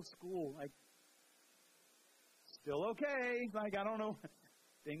 how's school? Like, still okay. Like, I don't know.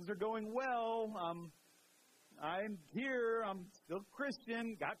 Things are going well. I'm here. I'm still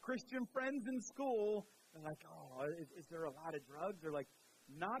Christian. Got Christian friends in school. They're like, oh, is there a lot of drugs? They're like,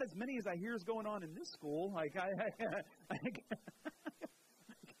 not as many as I hear is going on in this school. Like,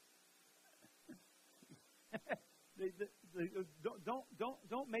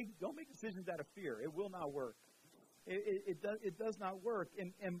 don't make decisions out of fear. It will not work. It does not work.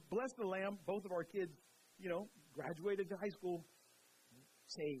 And bless the Lamb, both of our kids, graduated to high school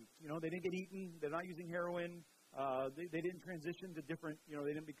saved. They didn't get eaten. They're not using heroin. They didn't transition to different.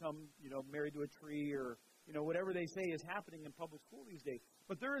 They didn't become married to a tree or whatever they say is happening in public school these days.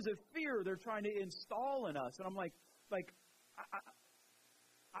 But there is a fear they're trying to install in us, and I'm like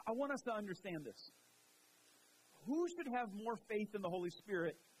I want us to understand this. Who should have more faith in the Holy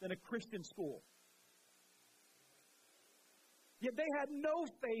Spirit than a Christian school? Yet they had no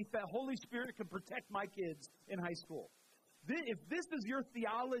faith that Holy Spirit could protect my kids in high school. If this is your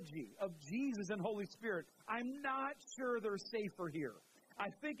theology of Jesus and Holy Spirit, I'm not sure they're safer here. I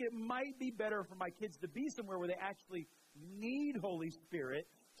think it might be better for my kids to be somewhere where they actually need Holy Spirit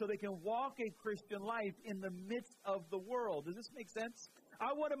so they can walk a Christian life in the midst of the world. Does this make sense?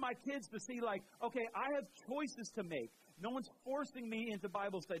 I wanted my kids to see, like, okay, I have choices to make. No one's forcing me into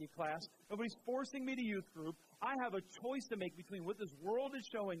Bible study class. Nobody's forcing me to youth group. I have a choice to make between what this world is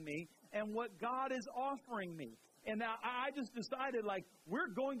showing me and what God is offering me. And now I just decided, like, we're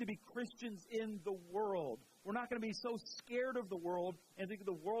going to be Christians in the world. We're not going to be so scared of the world and think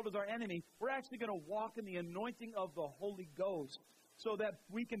the world is our enemy. We're actually going to walk in the anointing of the Holy Ghost so that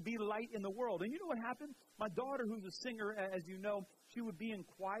we can be light in the world. And you know what happened? My daughter, who's a singer, as you know, she would be in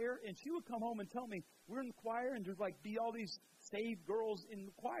choir, and she would come home and tell me, we're in the choir, and there's, like, be all these saved girls in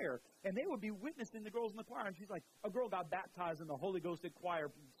the choir. And they would be witnessing the girls in the choir. And she's like, a girl got baptized in the Holy Ghost at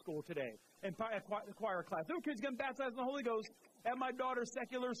choir school today, and choir class. There were kids getting baptized in the Holy Ghost at my daughter's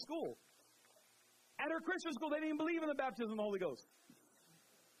secular school. At her Christian school, they didn't even believe in the baptism of the Holy Ghost.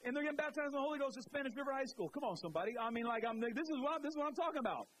 And they're getting baptized in the Holy Ghost at Spanish River High School. Come on, somebody. I mean, like, this is what I'm talking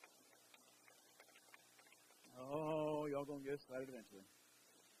about. Oh, y'all going to get excited eventually.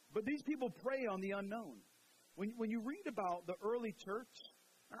 But these people prey on the unknown. When you read about the early church,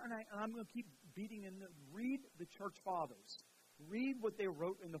 and I'm going to keep beating read the church fathers. Read what they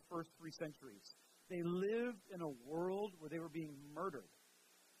wrote in the first 3 centuries. They lived in a world where they were being murdered,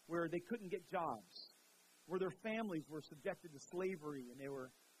 where they couldn't get jobs, where their families were subjected to slavery and they were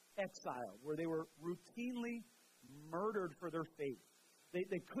exiled, where they were routinely murdered for their faith.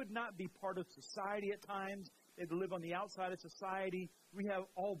 They could not be part of society at times. They had to live on the outside of society. We have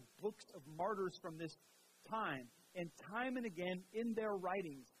all books of martyrs from this time. And again, in their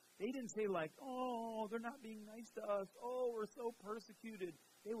writings, they didn't say like, oh, they're not being nice to us. Oh, we're so persecuted.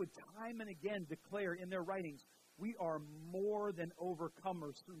 They would time and again declare in their writings, we are more than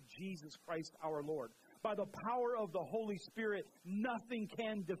overcomers through Jesus Christ our Lord. By the power of the Holy Spirit, nothing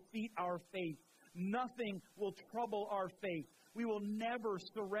can defeat our faith. Nothing will trouble our faith. We will never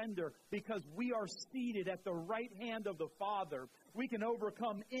surrender because we are seated at the right hand of the Father. We can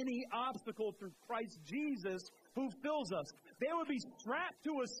overcome any obstacle through Christ Jesus who fills us. They would be strapped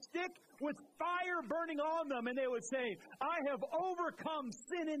to a stick with fire burning on them, and they would say, I have overcome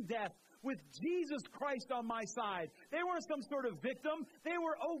sin and death with Jesus Christ on my side. They weren't some sort of victim. They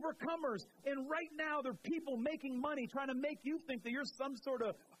were overcomers. And right now, there are people making money trying to make you think that you're some sort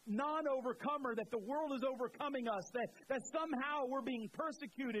of non-overcomer, that the world is overcoming us, that somehow we're being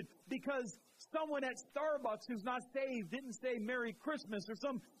persecuted because someone at Starbucks who's not saved didn't say Merry Christmas or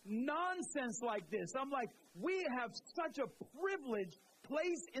some nonsense like this. I'm like, we have such a privileged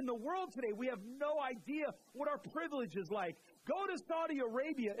place in the world today. We have no idea what our privilege is like. Go to Saudi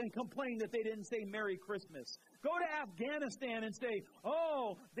Arabia and complain that they didn't say Merry Christmas. Go to Afghanistan and say,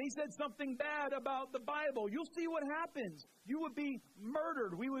 oh, they said something bad about the Bible. You'll see what happens. You would be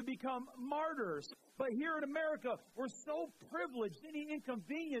murdered. We would become martyrs. But here in America, we're so privileged. Any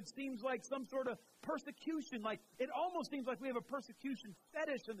inconvenience seems like some sort of persecution. Like it almost seems like we have a persecution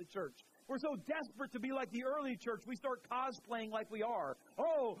fetish in the church. We're so desperate to be like the early church, we start cosplaying like we are.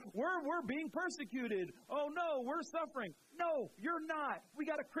 Oh, we're being persecuted. Oh, no, we're suffering. No, you're not. We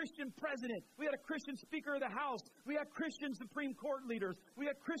got a Christian president. We got a Christian Speaker of the House. We got Christian Supreme Court leaders. We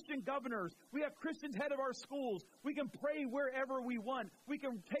got Christian governors. We have Christians head of our schools. We can pray wherever we want. We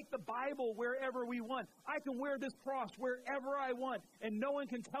can take the Bible wherever we want. I can wear this cross wherever I want, and no one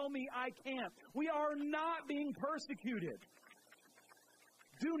can tell me I can't. We are not being persecuted.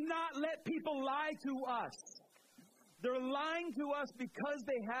 Do not let people lie to us. They're lying to us because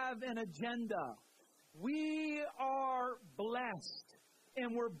they have an agenda. We are blessed,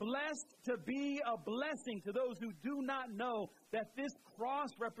 and we're blessed to be a blessing to those who do not know that this cross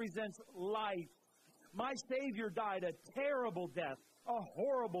represents life. My Savior died a terrible death, a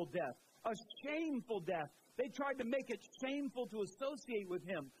horrible death, a shameful death. They tried to make it shameful to associate with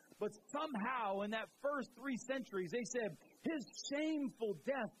him. But somehow in that first 3 centuries, they said, his shameful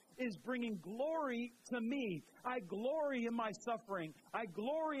death is bringing glory to me. I glory in my suffering. I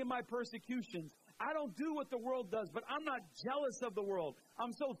glory in my persecutions. I don't do what the world does, but I'm not jealous of the world.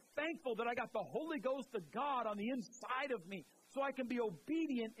 I'm so thankful that I got the Holy Ghost of God on the inside of me so I can be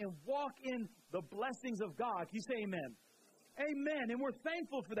obedient and walk in the blessings of God. Can you say amen? Amen. And we're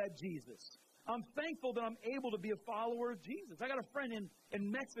thankful for that, Jesus. I'm thankful that I'm able to be a follower of Jesus. I got a friend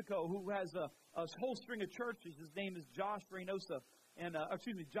in Mexico who has a whole string of churches. His name is Josh Reynosa. And,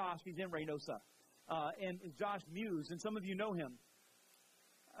 Josh. He's in Reynosa. And Josh Muse. And some of you know him.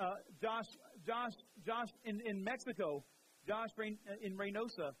 Josh in Mexico, Josh in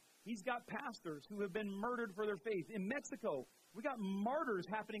Reynosa, he's got pastors who have been murdered for their faith. In Mexico, we got martyrs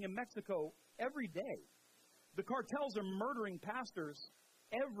happening in Mexico every day. The cartels are murdering pastors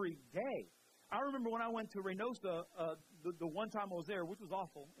every day. I remember when I went to Reynosa, the one time I was there, which was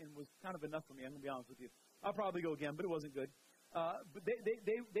awful and was kind of enough for me, I'm going to be honest with you. I'll probably go again, but it wasn't good. But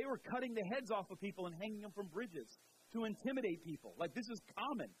they were cutting the heads off of people and hanging them from bridges to intimidate people. Like, this is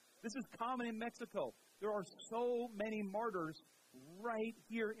common. This is common in Mexico. There are so many martyrs right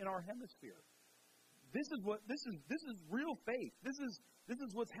here in our hemisphere. This is real faith. This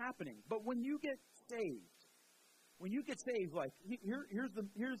is what's happening. But when you get saved, like,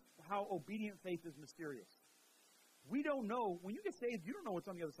 here's how obedient faith is mysterious. We don't know, when you get saved, you don't know what's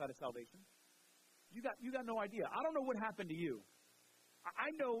on the other side of salvation. You got no idea. I don't know what happened to you.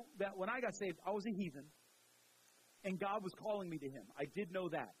 I know that when I got saved, I was a heathen, and God was calling me to Him. I did know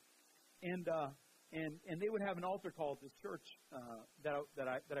that, and they would have an altar call at this church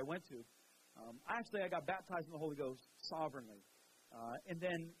that I went to. I got baptized in the Holy Ghost sovereignly, and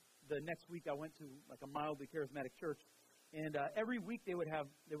then the next week I went to like a mildly charismatic church, and every week they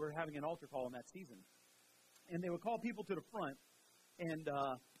were having an altar call in that season, and they would call people to the front,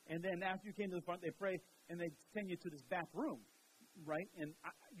 and then after you came to the front, they pray, and they send you to this back room, right? And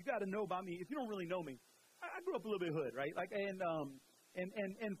you got to know about me. If you don't really know me, I grew up a little bit hood, right? Like,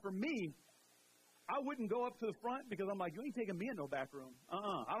 and for me, I wouldn't go up to the front because I'm like, you ain't taking me in no back room.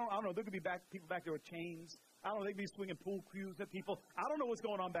 I don't know. There could be people back there with chains. I don't know. They could be swinging pool cues at people. I don't know what's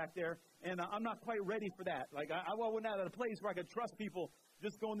going on back there, and I'm not quite ready for that. Like, I wasn't at a place where I could trust people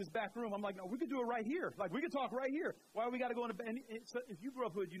just go in this back room. I'm like, no, we could do it right here. Like, we could talk right here. Why do we got to go in the back? So if you grew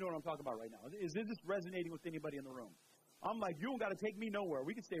up hood, you know what I'm talking about right now. Is this resonating with anybody in the room? I'm like, you don't got to take me nowhere.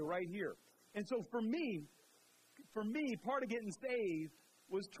 We can stay right here. And so for me, part of getting saved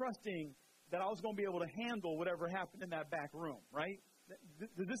was trusting that I was going to be able to handle whatever happened in that back room, right?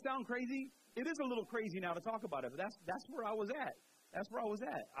 Does this sound crazy? It is a little crazy now to talk about it, but that's where I was at. That's where I was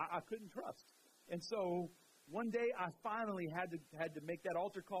at. I couldn't trust. And so one day I finally had to make that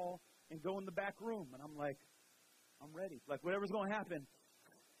altar call and go in the back room. And I'm like, I'm ready. Like, whatever's going to happen,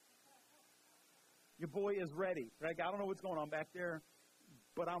 your boy is ready. Like, I don't know what's going on back there,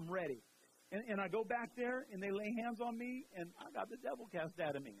 but I'm ready. And I go back there, and they lay hands on me, and I got the devil cast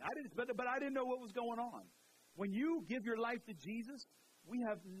out of me. But I didn't know what was going on. When you give your life to Jesus, we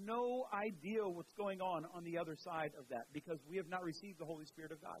have no idea what's going on the other side of that because we have not received the Holy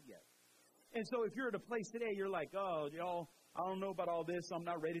Spirit of God yet. And so if you're at a place today, you're like, oh, y'all, I don't know about all this. I'm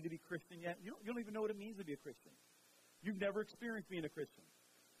not ready to be Christian yet. You don't even know what it means to be a Christian. You've never experienced being a Christian.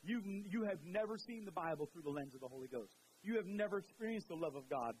 You have never seen the Bible through the lens of the Holy Ghost. You have never experienced the love of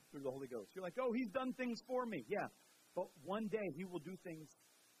God through the Holy Ghost. You're like, oh, He's done things for me. Yeah, but one day He will do things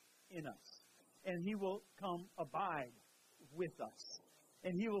in us. And He will come abide with us.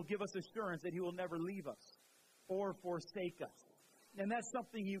 And He will give us assurance that He will never leave us or forsake us. And that's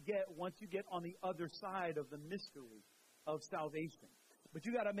something you get once you get on the other side of the mystery of salvation. But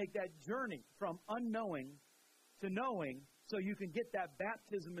you got to make that journey from unknowing to knowing so you can get that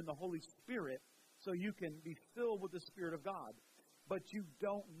baptism in the Holy Spirit so you can be filled with the Spirit of God. But you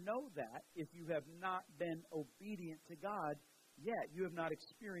don't know that if you have not been obedient to God yet. You have not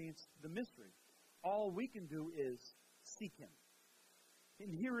experienced the mystery. All we can do is seek Him.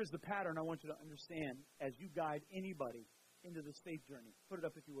 And here is the pattern I want you to understand as you guide anybody into this faith journey. Put it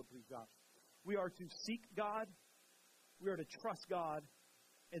up if you would, please, Josh. We are to seek God, we are to trust God,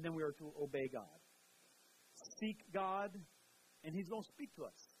 and then we are to obey God. Seek God, and He's going to speak to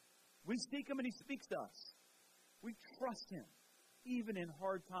us. We seek Him, and He speaks to us. We trust Him, even in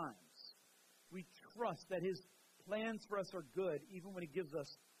hard times. We trust that His plans for us are good, even when He gives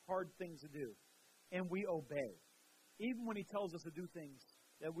us hard things to do. And we obey, even when He tells us to do things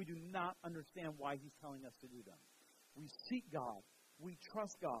that we do not understand why He's telling us to do them. We seek God, we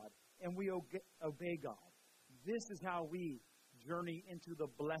trust God, and we obey God. This is how we journey into the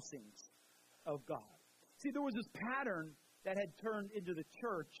blessings of God. See, there was this pattern that had turned into the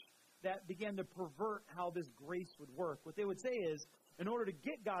church that began to pervert how this grace would work. What they would say is, in order to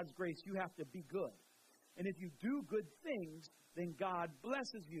get God's grace, you have to be good. And if you do good things, then God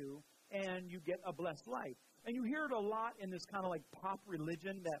blesses you and you get a blessed life. And you hear it a lot in this kind of like pop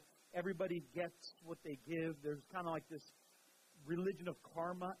religion that everybody gets what they give. There's kind of like this religion of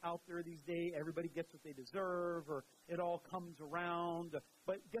karma out there these days. Everybody gets what they deserve, or it all comes around.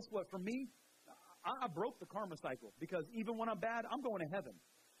 But guess what? For me, I broke the karma cycle because even when I'm bad, I'm going to heaven.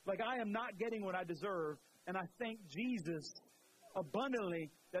 Like, I am not getting what I deserve, and I thank Jesus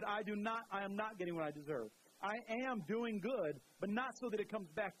abundantly that I am not getting what I deserve. I am doing good, but not so that it comes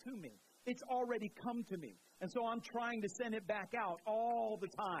back to me. It's already come to me. And so I'm trying to send it back out all the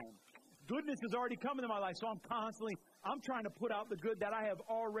time. Goodness has already come into my life, so I'm trying to put out the good that I have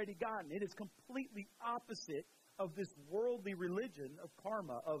already gotten. It is completely opposite of this worldly religion of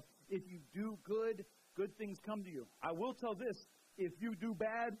karma, of if you do good, good things come to you. I will tell this, if you do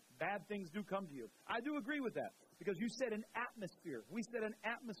bad, bad things do come to you. I do agree with that, because you set an atmosphere. We set an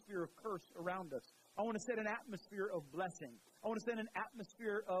atmosphere of curse around us. I want to set an atmosphere of blessing. I want to set an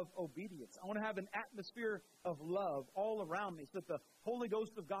atmosphere of obedience. I want to have an atmosphere of love all around me so that the Holy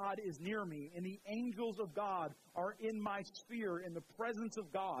Ghost of God is near me and the angels of God are in my sphere in the presence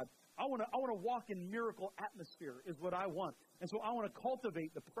of God. I want to walk in miracle atmosphere is what I want. And so I want to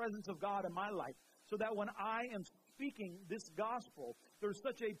cultivate the presence of God in my life so that when I am speaking this gospel, there's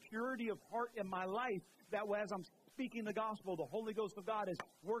such a purity of heart in my life that as I'm speaking the gospel, the Holy Ghost of God is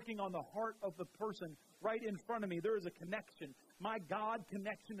working on the heart of the person right in front of me. There is a connection. My God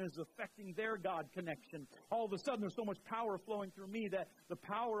connection is affecting their God connection. All of a sudden, there's so much power flowing through me that the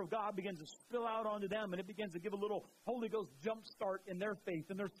power of God begins to spill out onto them, and it begins to give a little Holy Ghost jump start in their faith,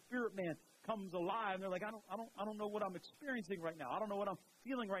 and their spirit man comes alive. And they're like, I don't know what I'm experiencing right now. I don't know what I'm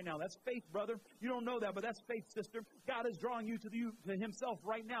feeling right now. That's faith, brother. You don't know that, but that's faith, sister. God is drawing you to himself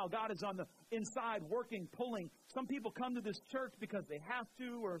right now. God is on the inside working, pulling. Some people come to this church because they have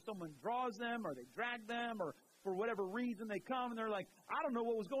to, or someone draws them, or they drag them, or for whatever reason they come, and they're like, I don't know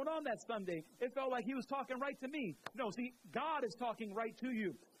what was going on that Sunday. It felt like he was talking right to me. No, see, God is talking right to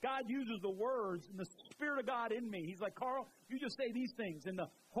you. God uses the words and the Spirit of God in me. He's like, Carl, you just say these things. And the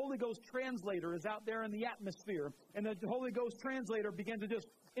Holy Ghost translator is out there in the atmosphere. And the Holy Ghost translator begins to just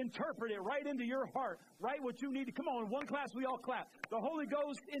interpret it right into your heart. Right what you need to. Come on, in one class we all clap. The Holy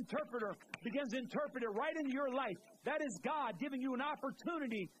Ghost interpreter begins to interpret it right into your life. That is God giving you an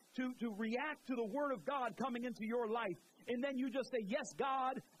opportunity to react to the Word of God coming into your life. And then you just say, yes,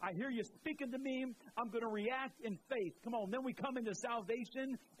 God, I hear you speaking to me. I'm going to react in faith. Come on. Then we come into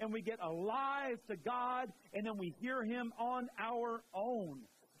salvation and we get alive to God, and then we hear him on our own.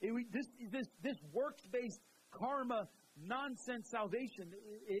 This works-based karma nonsense salvation,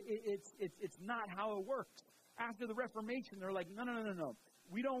 it's not how it works. After the Reformation, they're like, no.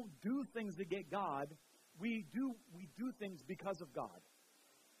 We don't do things to get God. We do things because of God.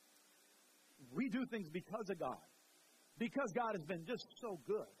 We do things because of God. Because God has been just so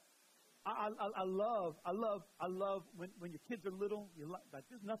good. I love when your kids are little. Like,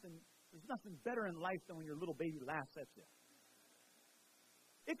 there's nothing better in life than when your little baby laughs at you.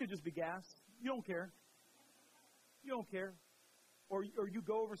 It could just be gas. You don't care. You don't care. Or you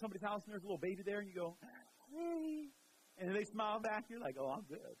go over somebody's house and there's a little baby there and you go, hey, and they smile back. You're like, oh, I'm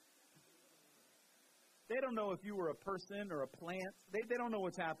good. They don't know if you were a person or a plant. They don't know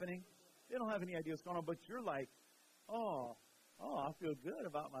what's happening. They don't have any idea what's going on. But you're like, oh, I feel good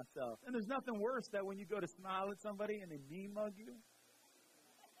about myself. And there's nothing worse than when you go to smile at somebody and they mean mug you.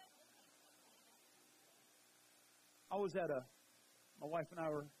 My wife and I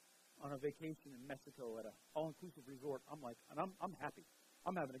were on a vacation in Mexico at an all-inclusive resort. I'm like, and I'm happy.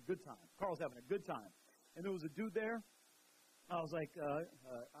 I'm having a good time. Carl's having a good time. And there was a dude there. I was like, hey,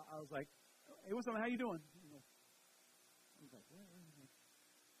 what's up? How you doing? I was like, what?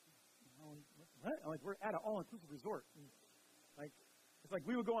 I'm like, we're at an all-inclusive resort. And like, it's like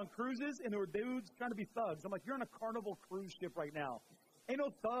we would go on cruises, and there were dudes trying to be thugs. I'm like, you're on a Carnival cruise ship right now. Ain't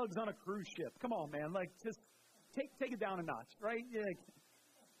no thugs on a cruise ship. Come on, man. Like, just take it down a notch, right? You're like,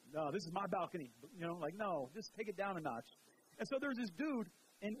 no, this is my balcony. Like, no, just take it down a notch. And so there's this dude,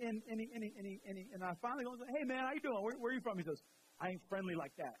 and I finally go, hey, man, how you doing? Where are you from? He goes, I ain't friendly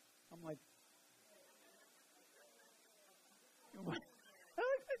like that. I'm like,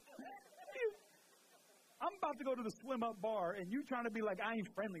 I'm about to go to the swim-up bar, and you trying to be like, I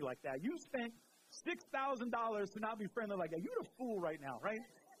ain't friendly like that. You spent $6,000 to not be friendly like that. You're a fool right now, right?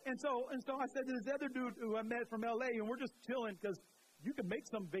 And so I said to this other dude who I met from L.A., and we're just chilling because you can make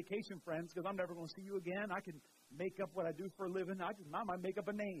some vacation friends because I'm never going to see you again. I can make up what I do for a living. I might make up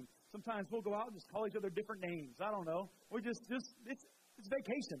a name. Sometimes we'll go out and just call each other different names. I don't know. We're just it's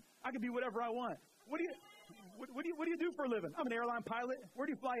vacation. I can be whatever I want. What do you do for a living? I'm an airline pilot. Where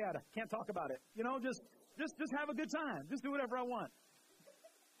do you fly out of? Can't talk about it. Just have a good time. Just do whatever I want.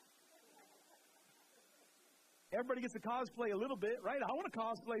 Everybody gets to cosplay a little bit, right? I want to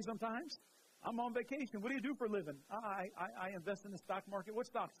cosplay sometimes. I'm on vacation. What do you do for a living? I invest in the stock market. What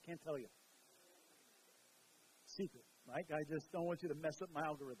stocks? Can't tell you. Secret, right? I just don't want you to mess up my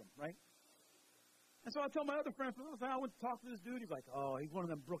algorithm, right? And so I tell my other friend, I went to talk to this dude. He's like, oh, he's one of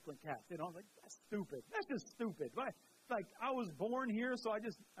them Brooklyn cats. I'm like, that's stupid. That's just stupid. Right? Like, I was born here, so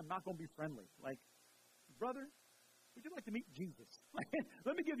I'm not going to be friendly. Like, brother, would you like to meet Jesus?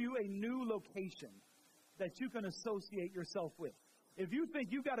 Let me give you a new location that you can associate yourself with. If you think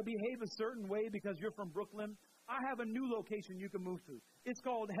you've got to behave a certain way because you're from Brooklyn, I have a new location you can move to. It's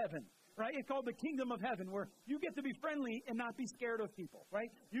called heaven, right? It's called the kingdom of heaven, where you get to be friendly and not be scared of people, right?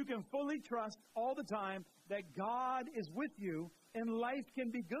 You can fully trust all the time that God is with you and life can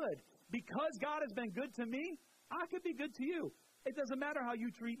be good. Because God has been good to me, I could be good to you. It doesn't matter how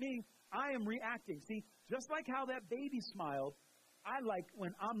you treat me. I am reacting. See, just like how that baby smiled, I like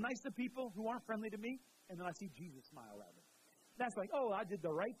when I'm nice to people who aren't friendly to me, and then I see Jesus smile at me. That's like, oh, I did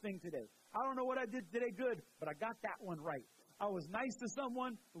the right thing today. I don't know what I did today good, but I got that one right. I was nice to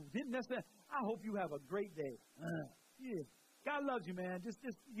someone who didn't necessarily. I hope you have a great day. Yeah. God loves you, man. Just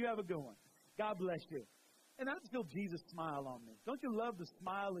you have a good one. God bless you. And I just feel Jesus smile on me. Don't you love the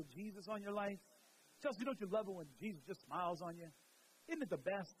smile of Jesus on your life? Chelsea, don't you love it when Jesus just smiles on you? Isn't it the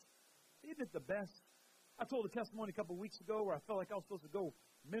best? Isn't it the best? I told a testimony a couple of weeks ago where I felt like I was supposed to go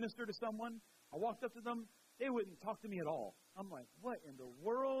minister to someone. I walked up to them. They wouldn't talk to me at all. I'm like, what in the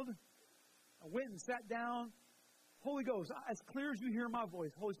world? I went and sat down. Holy Ghost, as clear as you hear my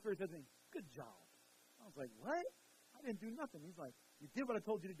voice, Holy Spirit said to me, good job. I was like, what? I didn't do nothing. He's like, you did what I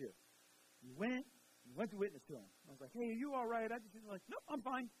told you to do. You went to witness to him. I was like, hey, are you all right? I just was like, nope, I'm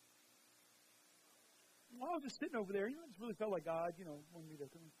fine. Well, I was just sitting over there. I just really felt like God, wanted me to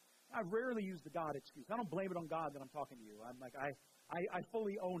come. I rarely use the God excuse. I don't blame it on God that I'm talking to you. I'm like, I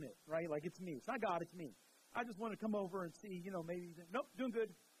fully own it, right? Like, it's me. It's not God, it's me. I just want to come over and see, maybe, nope, doing good.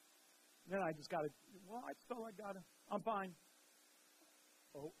 And then I just got to, I just felt like God, I'm fine.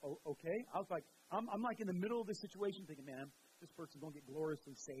 Oh, okay. I was like, I'm like in the middle of this situation thinking, man, this person's going to get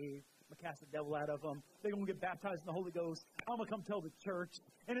gloriously saved. I'm going to cast the devil out of them. They're going to get baptized in the Holy Ghost. I'm going to come tell the church.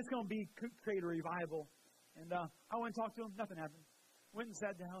 And it's going to be create a revival. And I went and talked to him. Nothing happened. Went and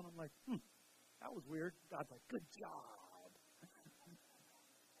sat down. I'm like, that was weird. God's like, good job.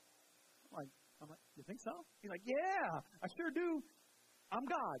 I'm like, you think so? He's like, yeah, I sure do. I'm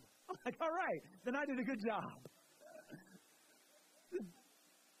God. I'm like, all right, then I did a good job.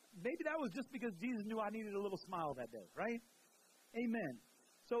 Maybe that was just because Jesus knew I needed a little smile that day, right? Amen.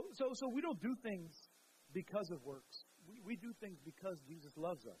 So we don't do things because of works. We do things because Jesus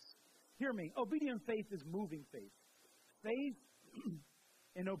loves us. Hear me. Obedient faith is moving faith. Faith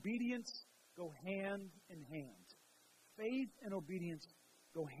and obedience go hand in hand. Faith and obedience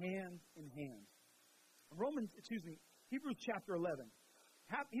go hand in hand. Hebrews chapter 11.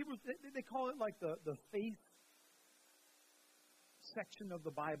 Hebrews, they call it like the faith section of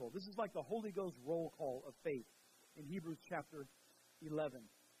the Bible. This is like the Holy Ghost roll call of faith in Hebrews chapter 11.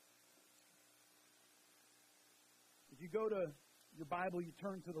 If you go to your Bible, you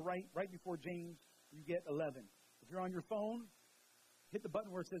turn to the right before James, you get 11. If you're on your phone, hit the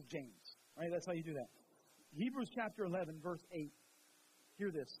button where it says James. Right? That's how you do that. Hebrews chapter 11, verse 8.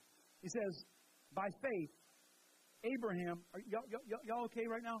 Hear this. He says, by faith, Abraham, y'all okay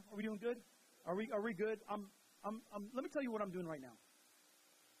right now? Are we doing good? Are we good? Let me tell you what I'm doing right now.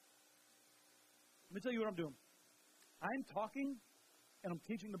 Let me tell you what I'm doing. I'm talking and I'm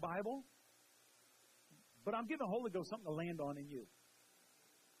teaching the Bible, but I'm giving the Holy Ghost something to land on in you.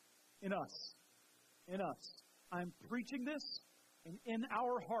 In us. In us. I'm preaching this, and in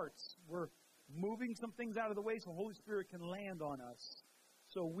our hearts, we're moving some things out of the way so the Holy Spirit can land on us,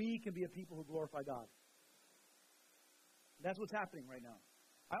 so we can be a people who glorify God. That's what's happening right now.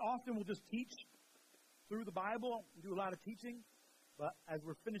 I often will just teach through the Bible, do a lot of teaching, but as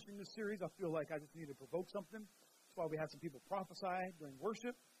we're finishing this series, I feel like I just need to provoke something. That's why we had some people prophesy during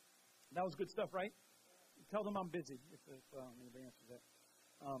worship. That was good stuff, right? Tell them I'm busy, if anybody answers that.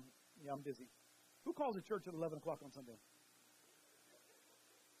 Yeah, I'm busy. Who calls a church at 11 o'clock on Sunday?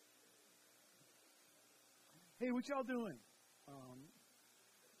 Hey, what y'all doing?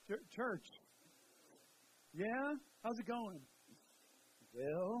 Church. Yeah? How's it going?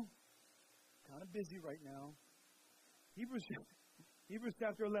 Well, kind of busy right now. Hebrews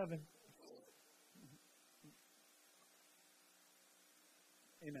chapter 11.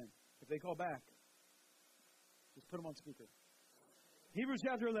 Amen. If they call back, just put them on speaker. Hebrews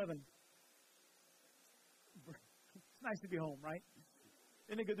chapter 11. It's nice to be home, right?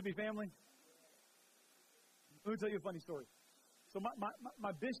 Isn't it good to be family? Let me tell you a funny story. So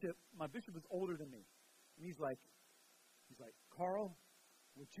my bishop is older than me. And he's like, Carl,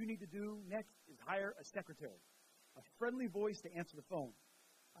 what you need to do next is hire a secretary, a friendly voice to answer the phone.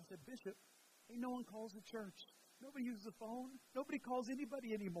 I said, Bishop, ain't no one calls the church. Nobody uses the phone. Nobody calls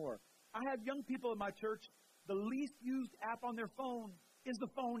anybody anymore. I have young people in my church. The least used app on their phone is the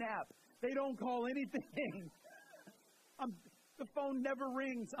phone app. They don't call anything. The phone never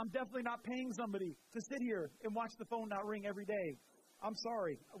rings. I'm definitely not paying somebody to sit here and watch the phone not ring every day. I'm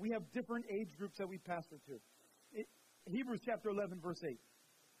sorry. We have different age groups that we pastor to. Hebrews chapter 11, verse 8.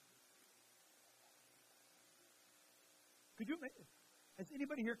 Has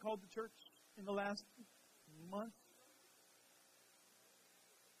anybody here called to church in the last month?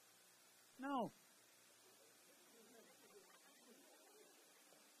 No.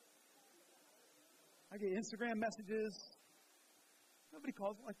 I get Instagram messages. Nobody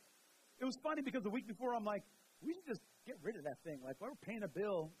calls. Like, it was funny because the week before I'm like, we should just get rid of that thing. Like, we're paying a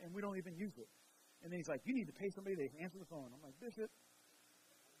bill and we don't even use it. And then he's like, you need to pay somebody to answer the phone. I'm like, Bishop,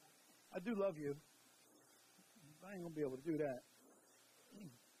 I do love you. I ain't going to be able to do that.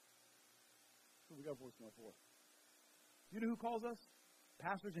 So we got voicemail for. You know who calls us?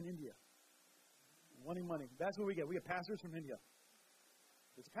 Pastors in India. Wanting money. That's what we get. We get pastors from India.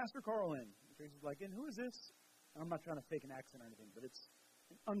 It's Pastor Carl in. Tracy's like, and who is this? And I'm not trying to fake an accent or anything, but it's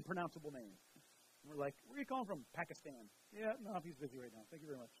an unpronounceable name. And we're like, where are you calling from? Pakistan. Yeah, no, he's busy right now. Thank you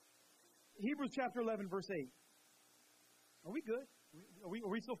very much. Hebrews chapter 11, verse 8. Are we good? Are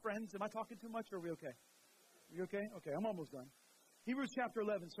we still friends? Am I talking too much, or are we okay? Are you okay? Okay, I'm almost done. Hebrews chapter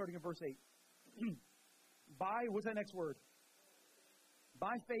 11, starting in verse 8. What's that next word?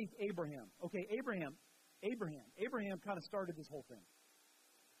 By faith, Abraham. Okay, Abraham kind of started this whole thing.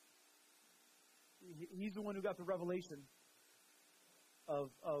 He's the one who got the revelation of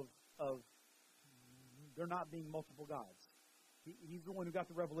there not being multiple gods. He's the one who got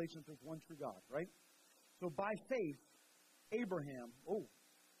the revelation that there's one true God, right? So by faith, Abraham,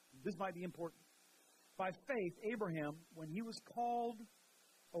 this might be important. By faith, Abraham, when he was called,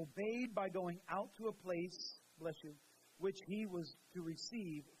 obeyed by going out to a place, bless you, which he was to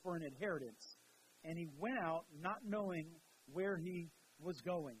receive for an inheritance. And he went out not knowing where he was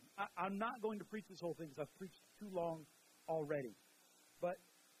going. I'm not going to preach this whole thing because I've preached too long already. But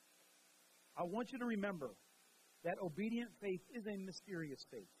I want you to remember that obedient faith is a mysterious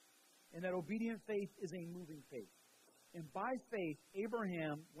faith. And that obedient faith is a moving faith. And by faith,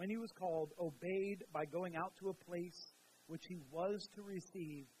 Abraham, when he was called, obeyed by going out to a place which he was to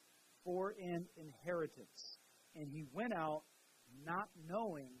receive for an inheritance. And he went out not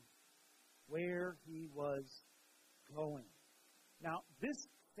knowing where he was going. Now, this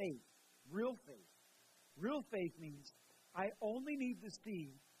faith, real faith means I only need to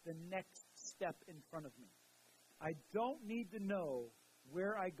see the next step in front of me. I don't need to know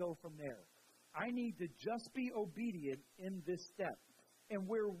where I go from there. I need to just be obedient in this step. And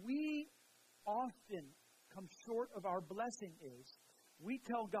where we often come short of our blessing is we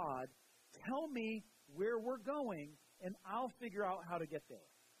tell God, tell me where we're going, and I'll figure out how to get there.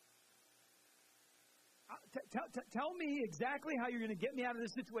 Tell me exactly how you're going to get me out of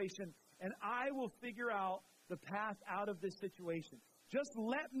this situation, and I will figure out the path out of this situation. Just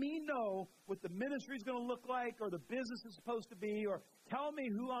let me know what the ministry is going to look like, or the business is supposed to be, or tell me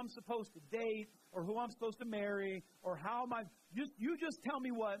who I'm supposed to date, or who I'm supposed to marry, or how am I. You just tell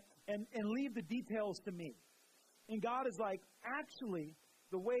me what, and leave the details to me. And God is like, actually,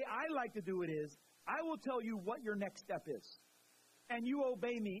 the way I like to do it is, I will tell you what your next step is, and you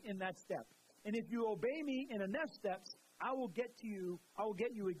obey me in that step. And if you obey me in the next steps, I will get you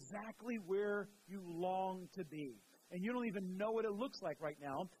exactly where you long to be. And you don't even know what it looks like right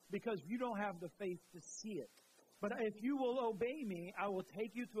now because you don't have the faith to see it. But if you will obey me, I will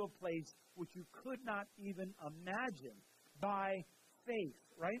take you to a place which you could not even imagine by faith,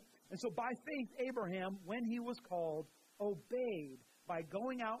 right? And so by faith, Abraham, when he was called, obeyed by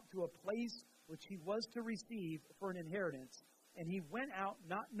going out to a place which he was to receive for an inheritance. And he went out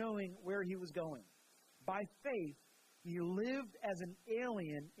not knowing where he was going. By faith, he lived as an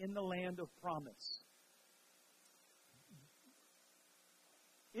alien in the land of promise.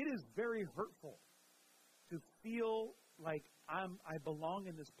 It is very hurtful to feel like I belong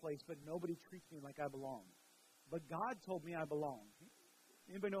in this place, but nobody treats me like I belong. But God told me I belong.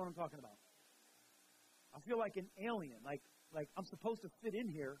 Anybody know what I'm talking about? I feel like an alien, like I'm supposed to fit in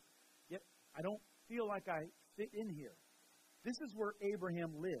here, yet I don't feel like I fit in here. This is where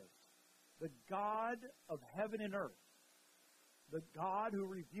Abraham lived. The God of heaven and earth, the God who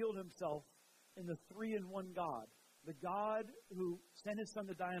revealed himself in the three-in-one God, the God who sent his son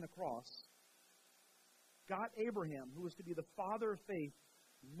to die on a cross, got Abraham, who was to be the father of faith,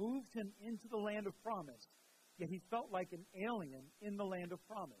 moved him into the land of promise, yet he felt like an alien in the land of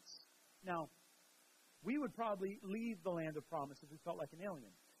promise. Now, we would probably leave the land of promise if we felt like an alien.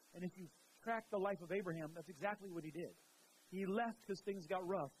 And if you track the life of Abraham, that's exactly what he did. He left because things got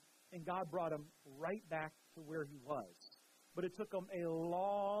rough, and God brought him right back to where he was. But it took him a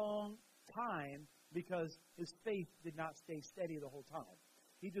long time because his faith did not stay steady the whole time.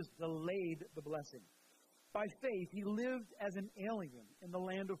 He just delayed the blessing. By faith, he lived as an alien in the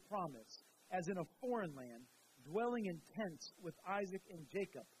land of promise, as in a foreign land, dwelling in tents with Isaac and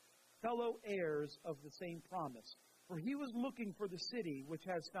Jacob, fellow heirs of the same promise. For he was looking for the city which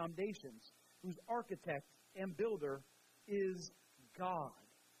has foundations, whose architect and builder is God.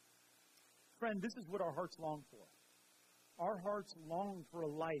 Friend, this is what our hearts long for. Our hearts long for a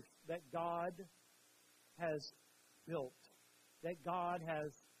life that God has built, that God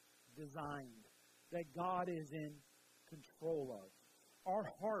has designed, that God is in control of.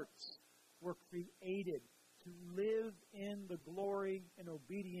 Our hearts were created to live in the glory and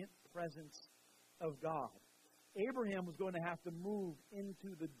obedient presence of God. Abraham was going to have to move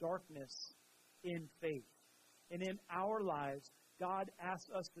into the darkness in faith. And in our lives, God asks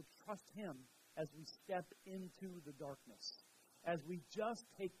us to trust Him as we step into the darkness, as we just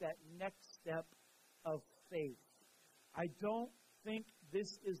take that next step of faith. I don't think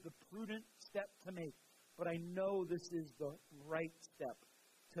this is the prudent step to make, but I know this is the right step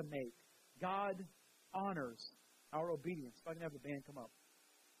to make. God honors our obedience. If I can have the band come up.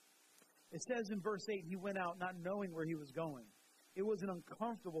 It says in verse 8, he went out not knowing where he was going. It was an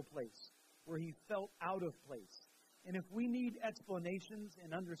uncomfortable place where he felt out of place. And if we need explanations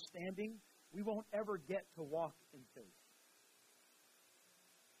and understanding, we won't ever get to walk in faith.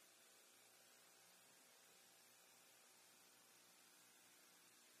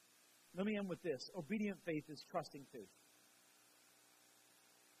 Let me end with this. Obedient faith is trusting faith.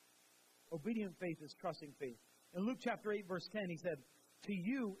 Obedient faith is trusting faith. In Luke chapter 8, verse 10, he said, "To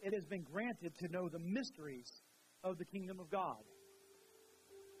you it has been granted to know the mysteries of the kingdom of God.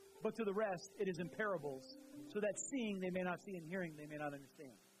 But to the rest it is in parables, so that seeing they may not see and hearing they may not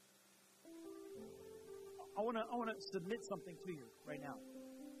understand." I want to submit something to you right now.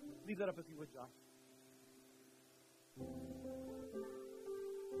 Leave that up if you would, Josh.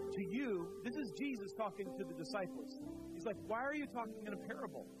 To you, this is Jesus talking to the disciples. He's like, why are you talking in a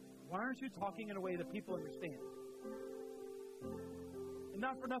parable? Why aren't you talking in a way that people understand? And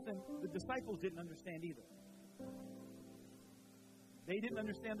not for nothing, the disciples didn't understand either. They didn't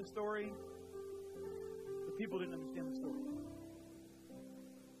understand the story. The people didn't understand the story.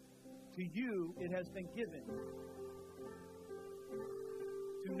 To you, it has been given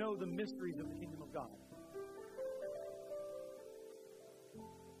to know the mysteries of the kingdom of God.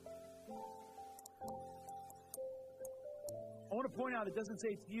 I want to point out, it doesn't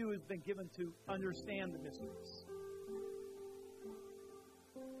say to you has been given to understand the mysteries.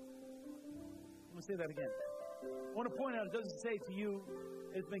 I'm going to say that again. I want to point out, it doesn't say to you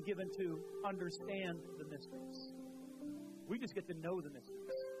has been given to understand the mysteries. We just get to know the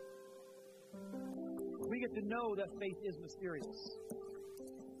mysteries. We get to know that faith is mysterious.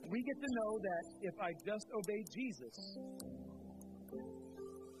 We get to know that if I just obey Jesus,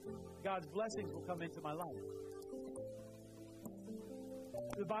 God's blessings will come into my life.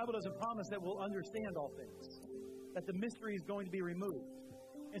 The Bible doesn't promise that we'll understand all things, that the mystery is going to be removed.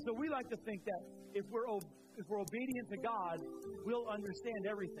 And so we like to think that if we're obedient to God, we'll understand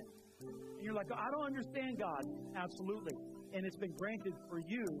everything. And you're like, I don't understand God. Absolutely. And it's been granted for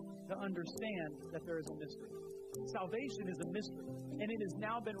you to understand that there is a mystery. Salvation is a mystery. And it has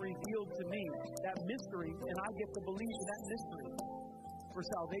now been revealed to me, that mystery, and I get to believe in that mystery for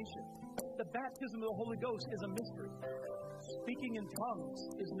salvation. The baptism of the Holy Ghost is a mystery. Speaking in tongues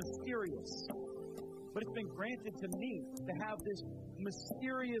is mysterious. But it's been granted to me to have this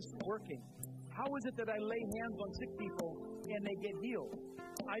mysterious working. How is it that I lay hands on sick people and they get healed?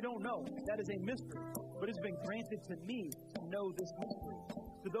 I don't know. That is a mystery. But it's been granted to me to know this mystery.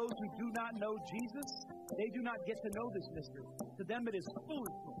 To those who do not know Jesus, they do not get to know this mystery. To them it is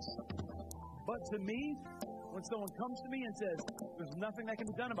foolishness. But to me, when someone comes to me and says, there's nothing that can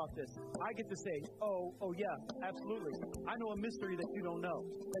be done about this, I get to say, oh yeah, absolutely. I know a mystery that you don't know.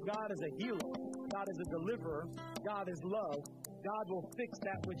 That God is a healer. God is a deliverer. God is love. God will fix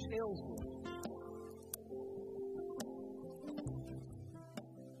that which ails you.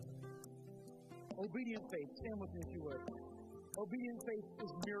 Obedient faith. Stand with me if you would. Obedient faith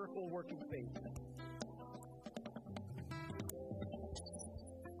is miracle-working faith.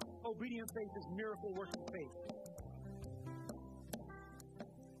 Obedient faith is miracle-working faith.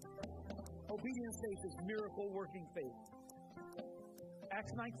 Obedient faith is miracle-working faith.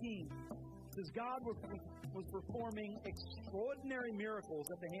 Acts 19 says God was performing extraordinary miracles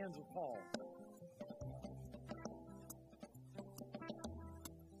at the hands of Paul.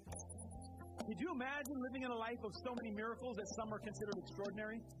 Could you imagine living in a life of so many miracles that some are considered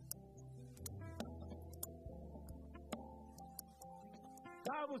extraordinary?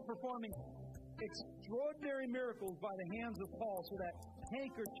 God was performing extraordinary miracles by the hands of Paul, so that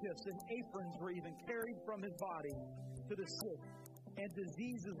handkerchiefs and aprons were even carried from his body to the sick, and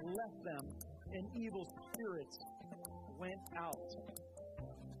diseases left them, and evil spirits went out.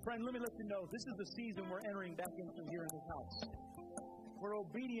 Friend, let me let you know, this is the season we're entering back into here in this house, where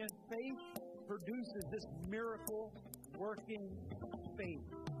obedient faith produces this miracle-working faith.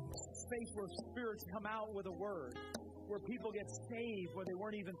 Faith where spirits come out with a word, where people get saved where they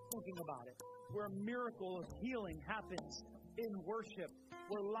weren't even thinking about it, where a miracle of healing happens in worship,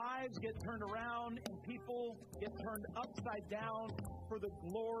 where lives get turned around and people get turned upside down for the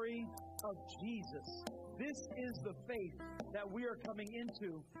glory of Jesus. This is the faith that we are coming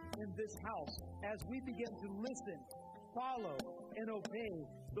into in this house as we begin to listen, follow, and obey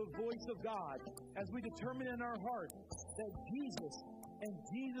the voice of God, as we determine in our heart that Jesus and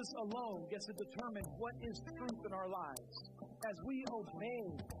Jesus alone gets to determine what is truth in our lives. As we obey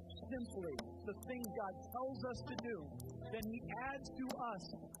simply the things God tells us to do, then He adds to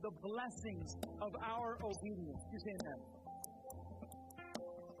us the blessings of our obedience. You say amen.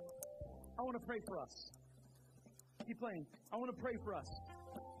 I want to pray for us. Keep playing. I want to pray for us.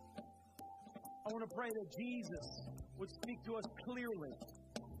 I want to pray that Jesus would speak to us clearly,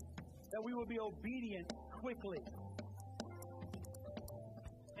 that we will be obedient quickly,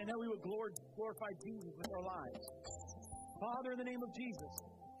 and that we would glorify Jesus with our lives. Father, in the name of Jesus.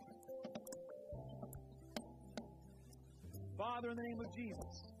 Father, in the name of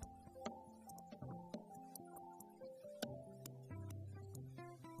Jesus.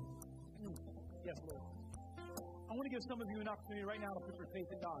 Yes, Lord. I want to give some of you an opportunity right now to put your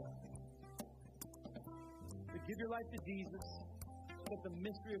faith in God. To give your life to Jesus, so that the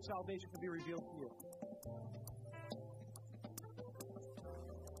mystery of salvation can be revealed to you.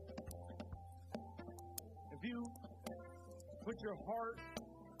 If you put your heart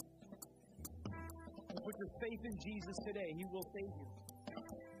and put your faith in Jesus today, He will save you.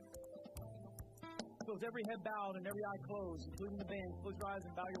 So with every head bowed and every eye closed, including the band, close your eyes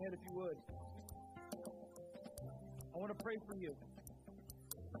and bow your head if you would. I want to pray for you,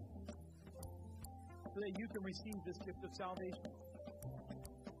 so that you can receive this gift of salvation.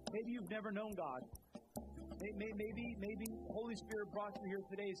 Maybe you've never known God. Maybe the Holy Spirit brought you here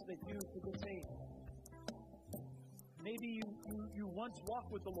today so that you could get saved. Maybe you once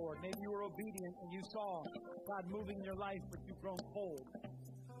walked with the Lord. Maybe you were obedient and you saw God moving in your life, but you've grown cold.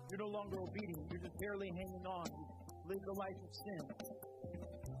 You're no longer obedient. You're just barely hanging on. You lived a life of sin.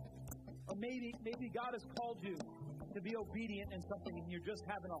 Or maybe God has called you to be obedient in something and you're just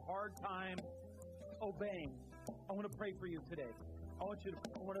having a hard time obeying. I want to pray for you today. I want to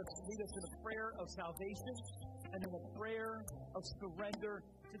lead us in a prayer of salvation and in a prayer of surrender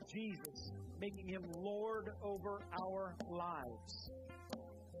to Jesus, making Him Lord over our lives.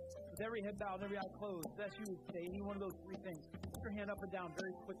 With every head bowed and every eye closed, if that's you today, any one of those three things, put your hand up and down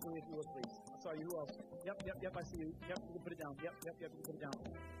very quickly if you will, please. Sorry, who else? Yep, I see you. Yep, you can put it down. Yep, you can put it down.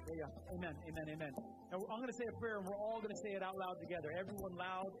 There you go. Amen. Now, I'm going to say a prayer, and we're all going to say it out loud together. Everyone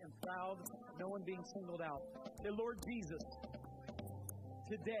loud and proud, no one being singled out. Say, Lord Jesus,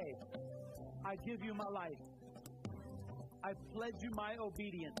 today, I give you my life. I pledge you my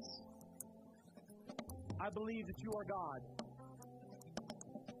obedience. I believe that you are God.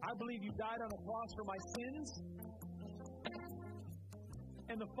 I believe you died on the cross for my sins,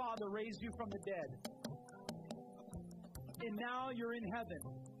 and the Father raised you from the dead. And now you're in heaven,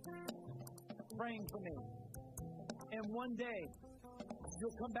 praying for me. And one day,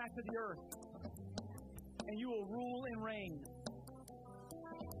 you'll come back to the earth, and you will rule and reign.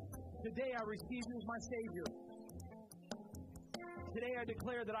 Today I receive you as my Savior. Today I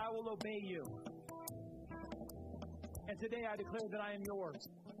declare that I will obey you. And today I declare that I am yours.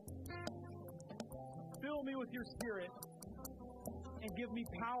 Fill me with your Spirit and give me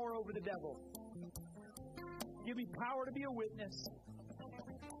power over the devil. Give me power to be a witness.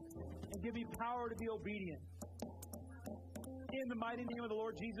 And give me power to be obedient. In the mighty name of the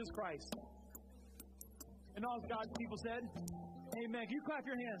Lord Jesus Christ. And all God's people said, amen. Can you clap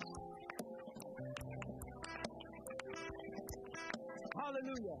your hands?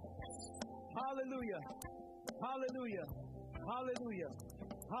 Hallelujah. Hallelujah. Hallelujah. Hallelujah.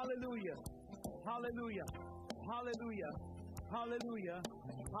 Hallelujah. Hallelujah. Hallelujah. Hallelujah.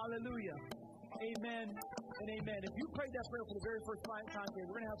 Hallelujah. Amen and amen. If you prayed that prayer for the very first time today,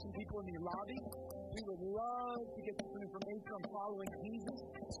 we're going to have some people in the lobby. We would love to get some information on following Jesus.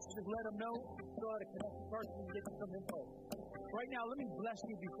 Just let them know. Go ahead and connect the person and get some info. Right now, let me bless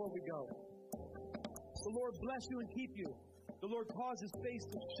you before we go. The Lord bless you and keep you. The Lord cause His face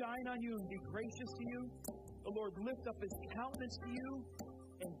to shine on you and be gracious to you. The Lord lift up His countenance to you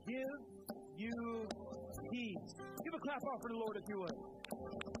and give you Give a clap off for the Lord if you would.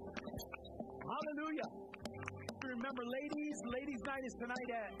 Hallelujah. Remember, ladies' night is tonight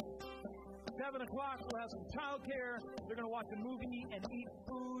at 7 o'clock. We'll have some childcare. They're going to watch a movie and eat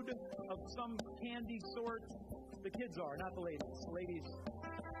food of some candy sort. The kids are, not the ladies. The ladies,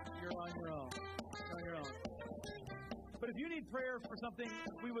 you're on your own. You're on your own. But if you need prayer for something,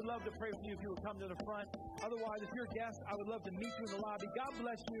 we would love to pray for you if you would come to the front. Otherwise, if you're a guest, I would love to meet you in the lobby. God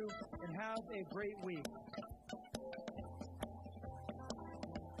bless you and have a great week.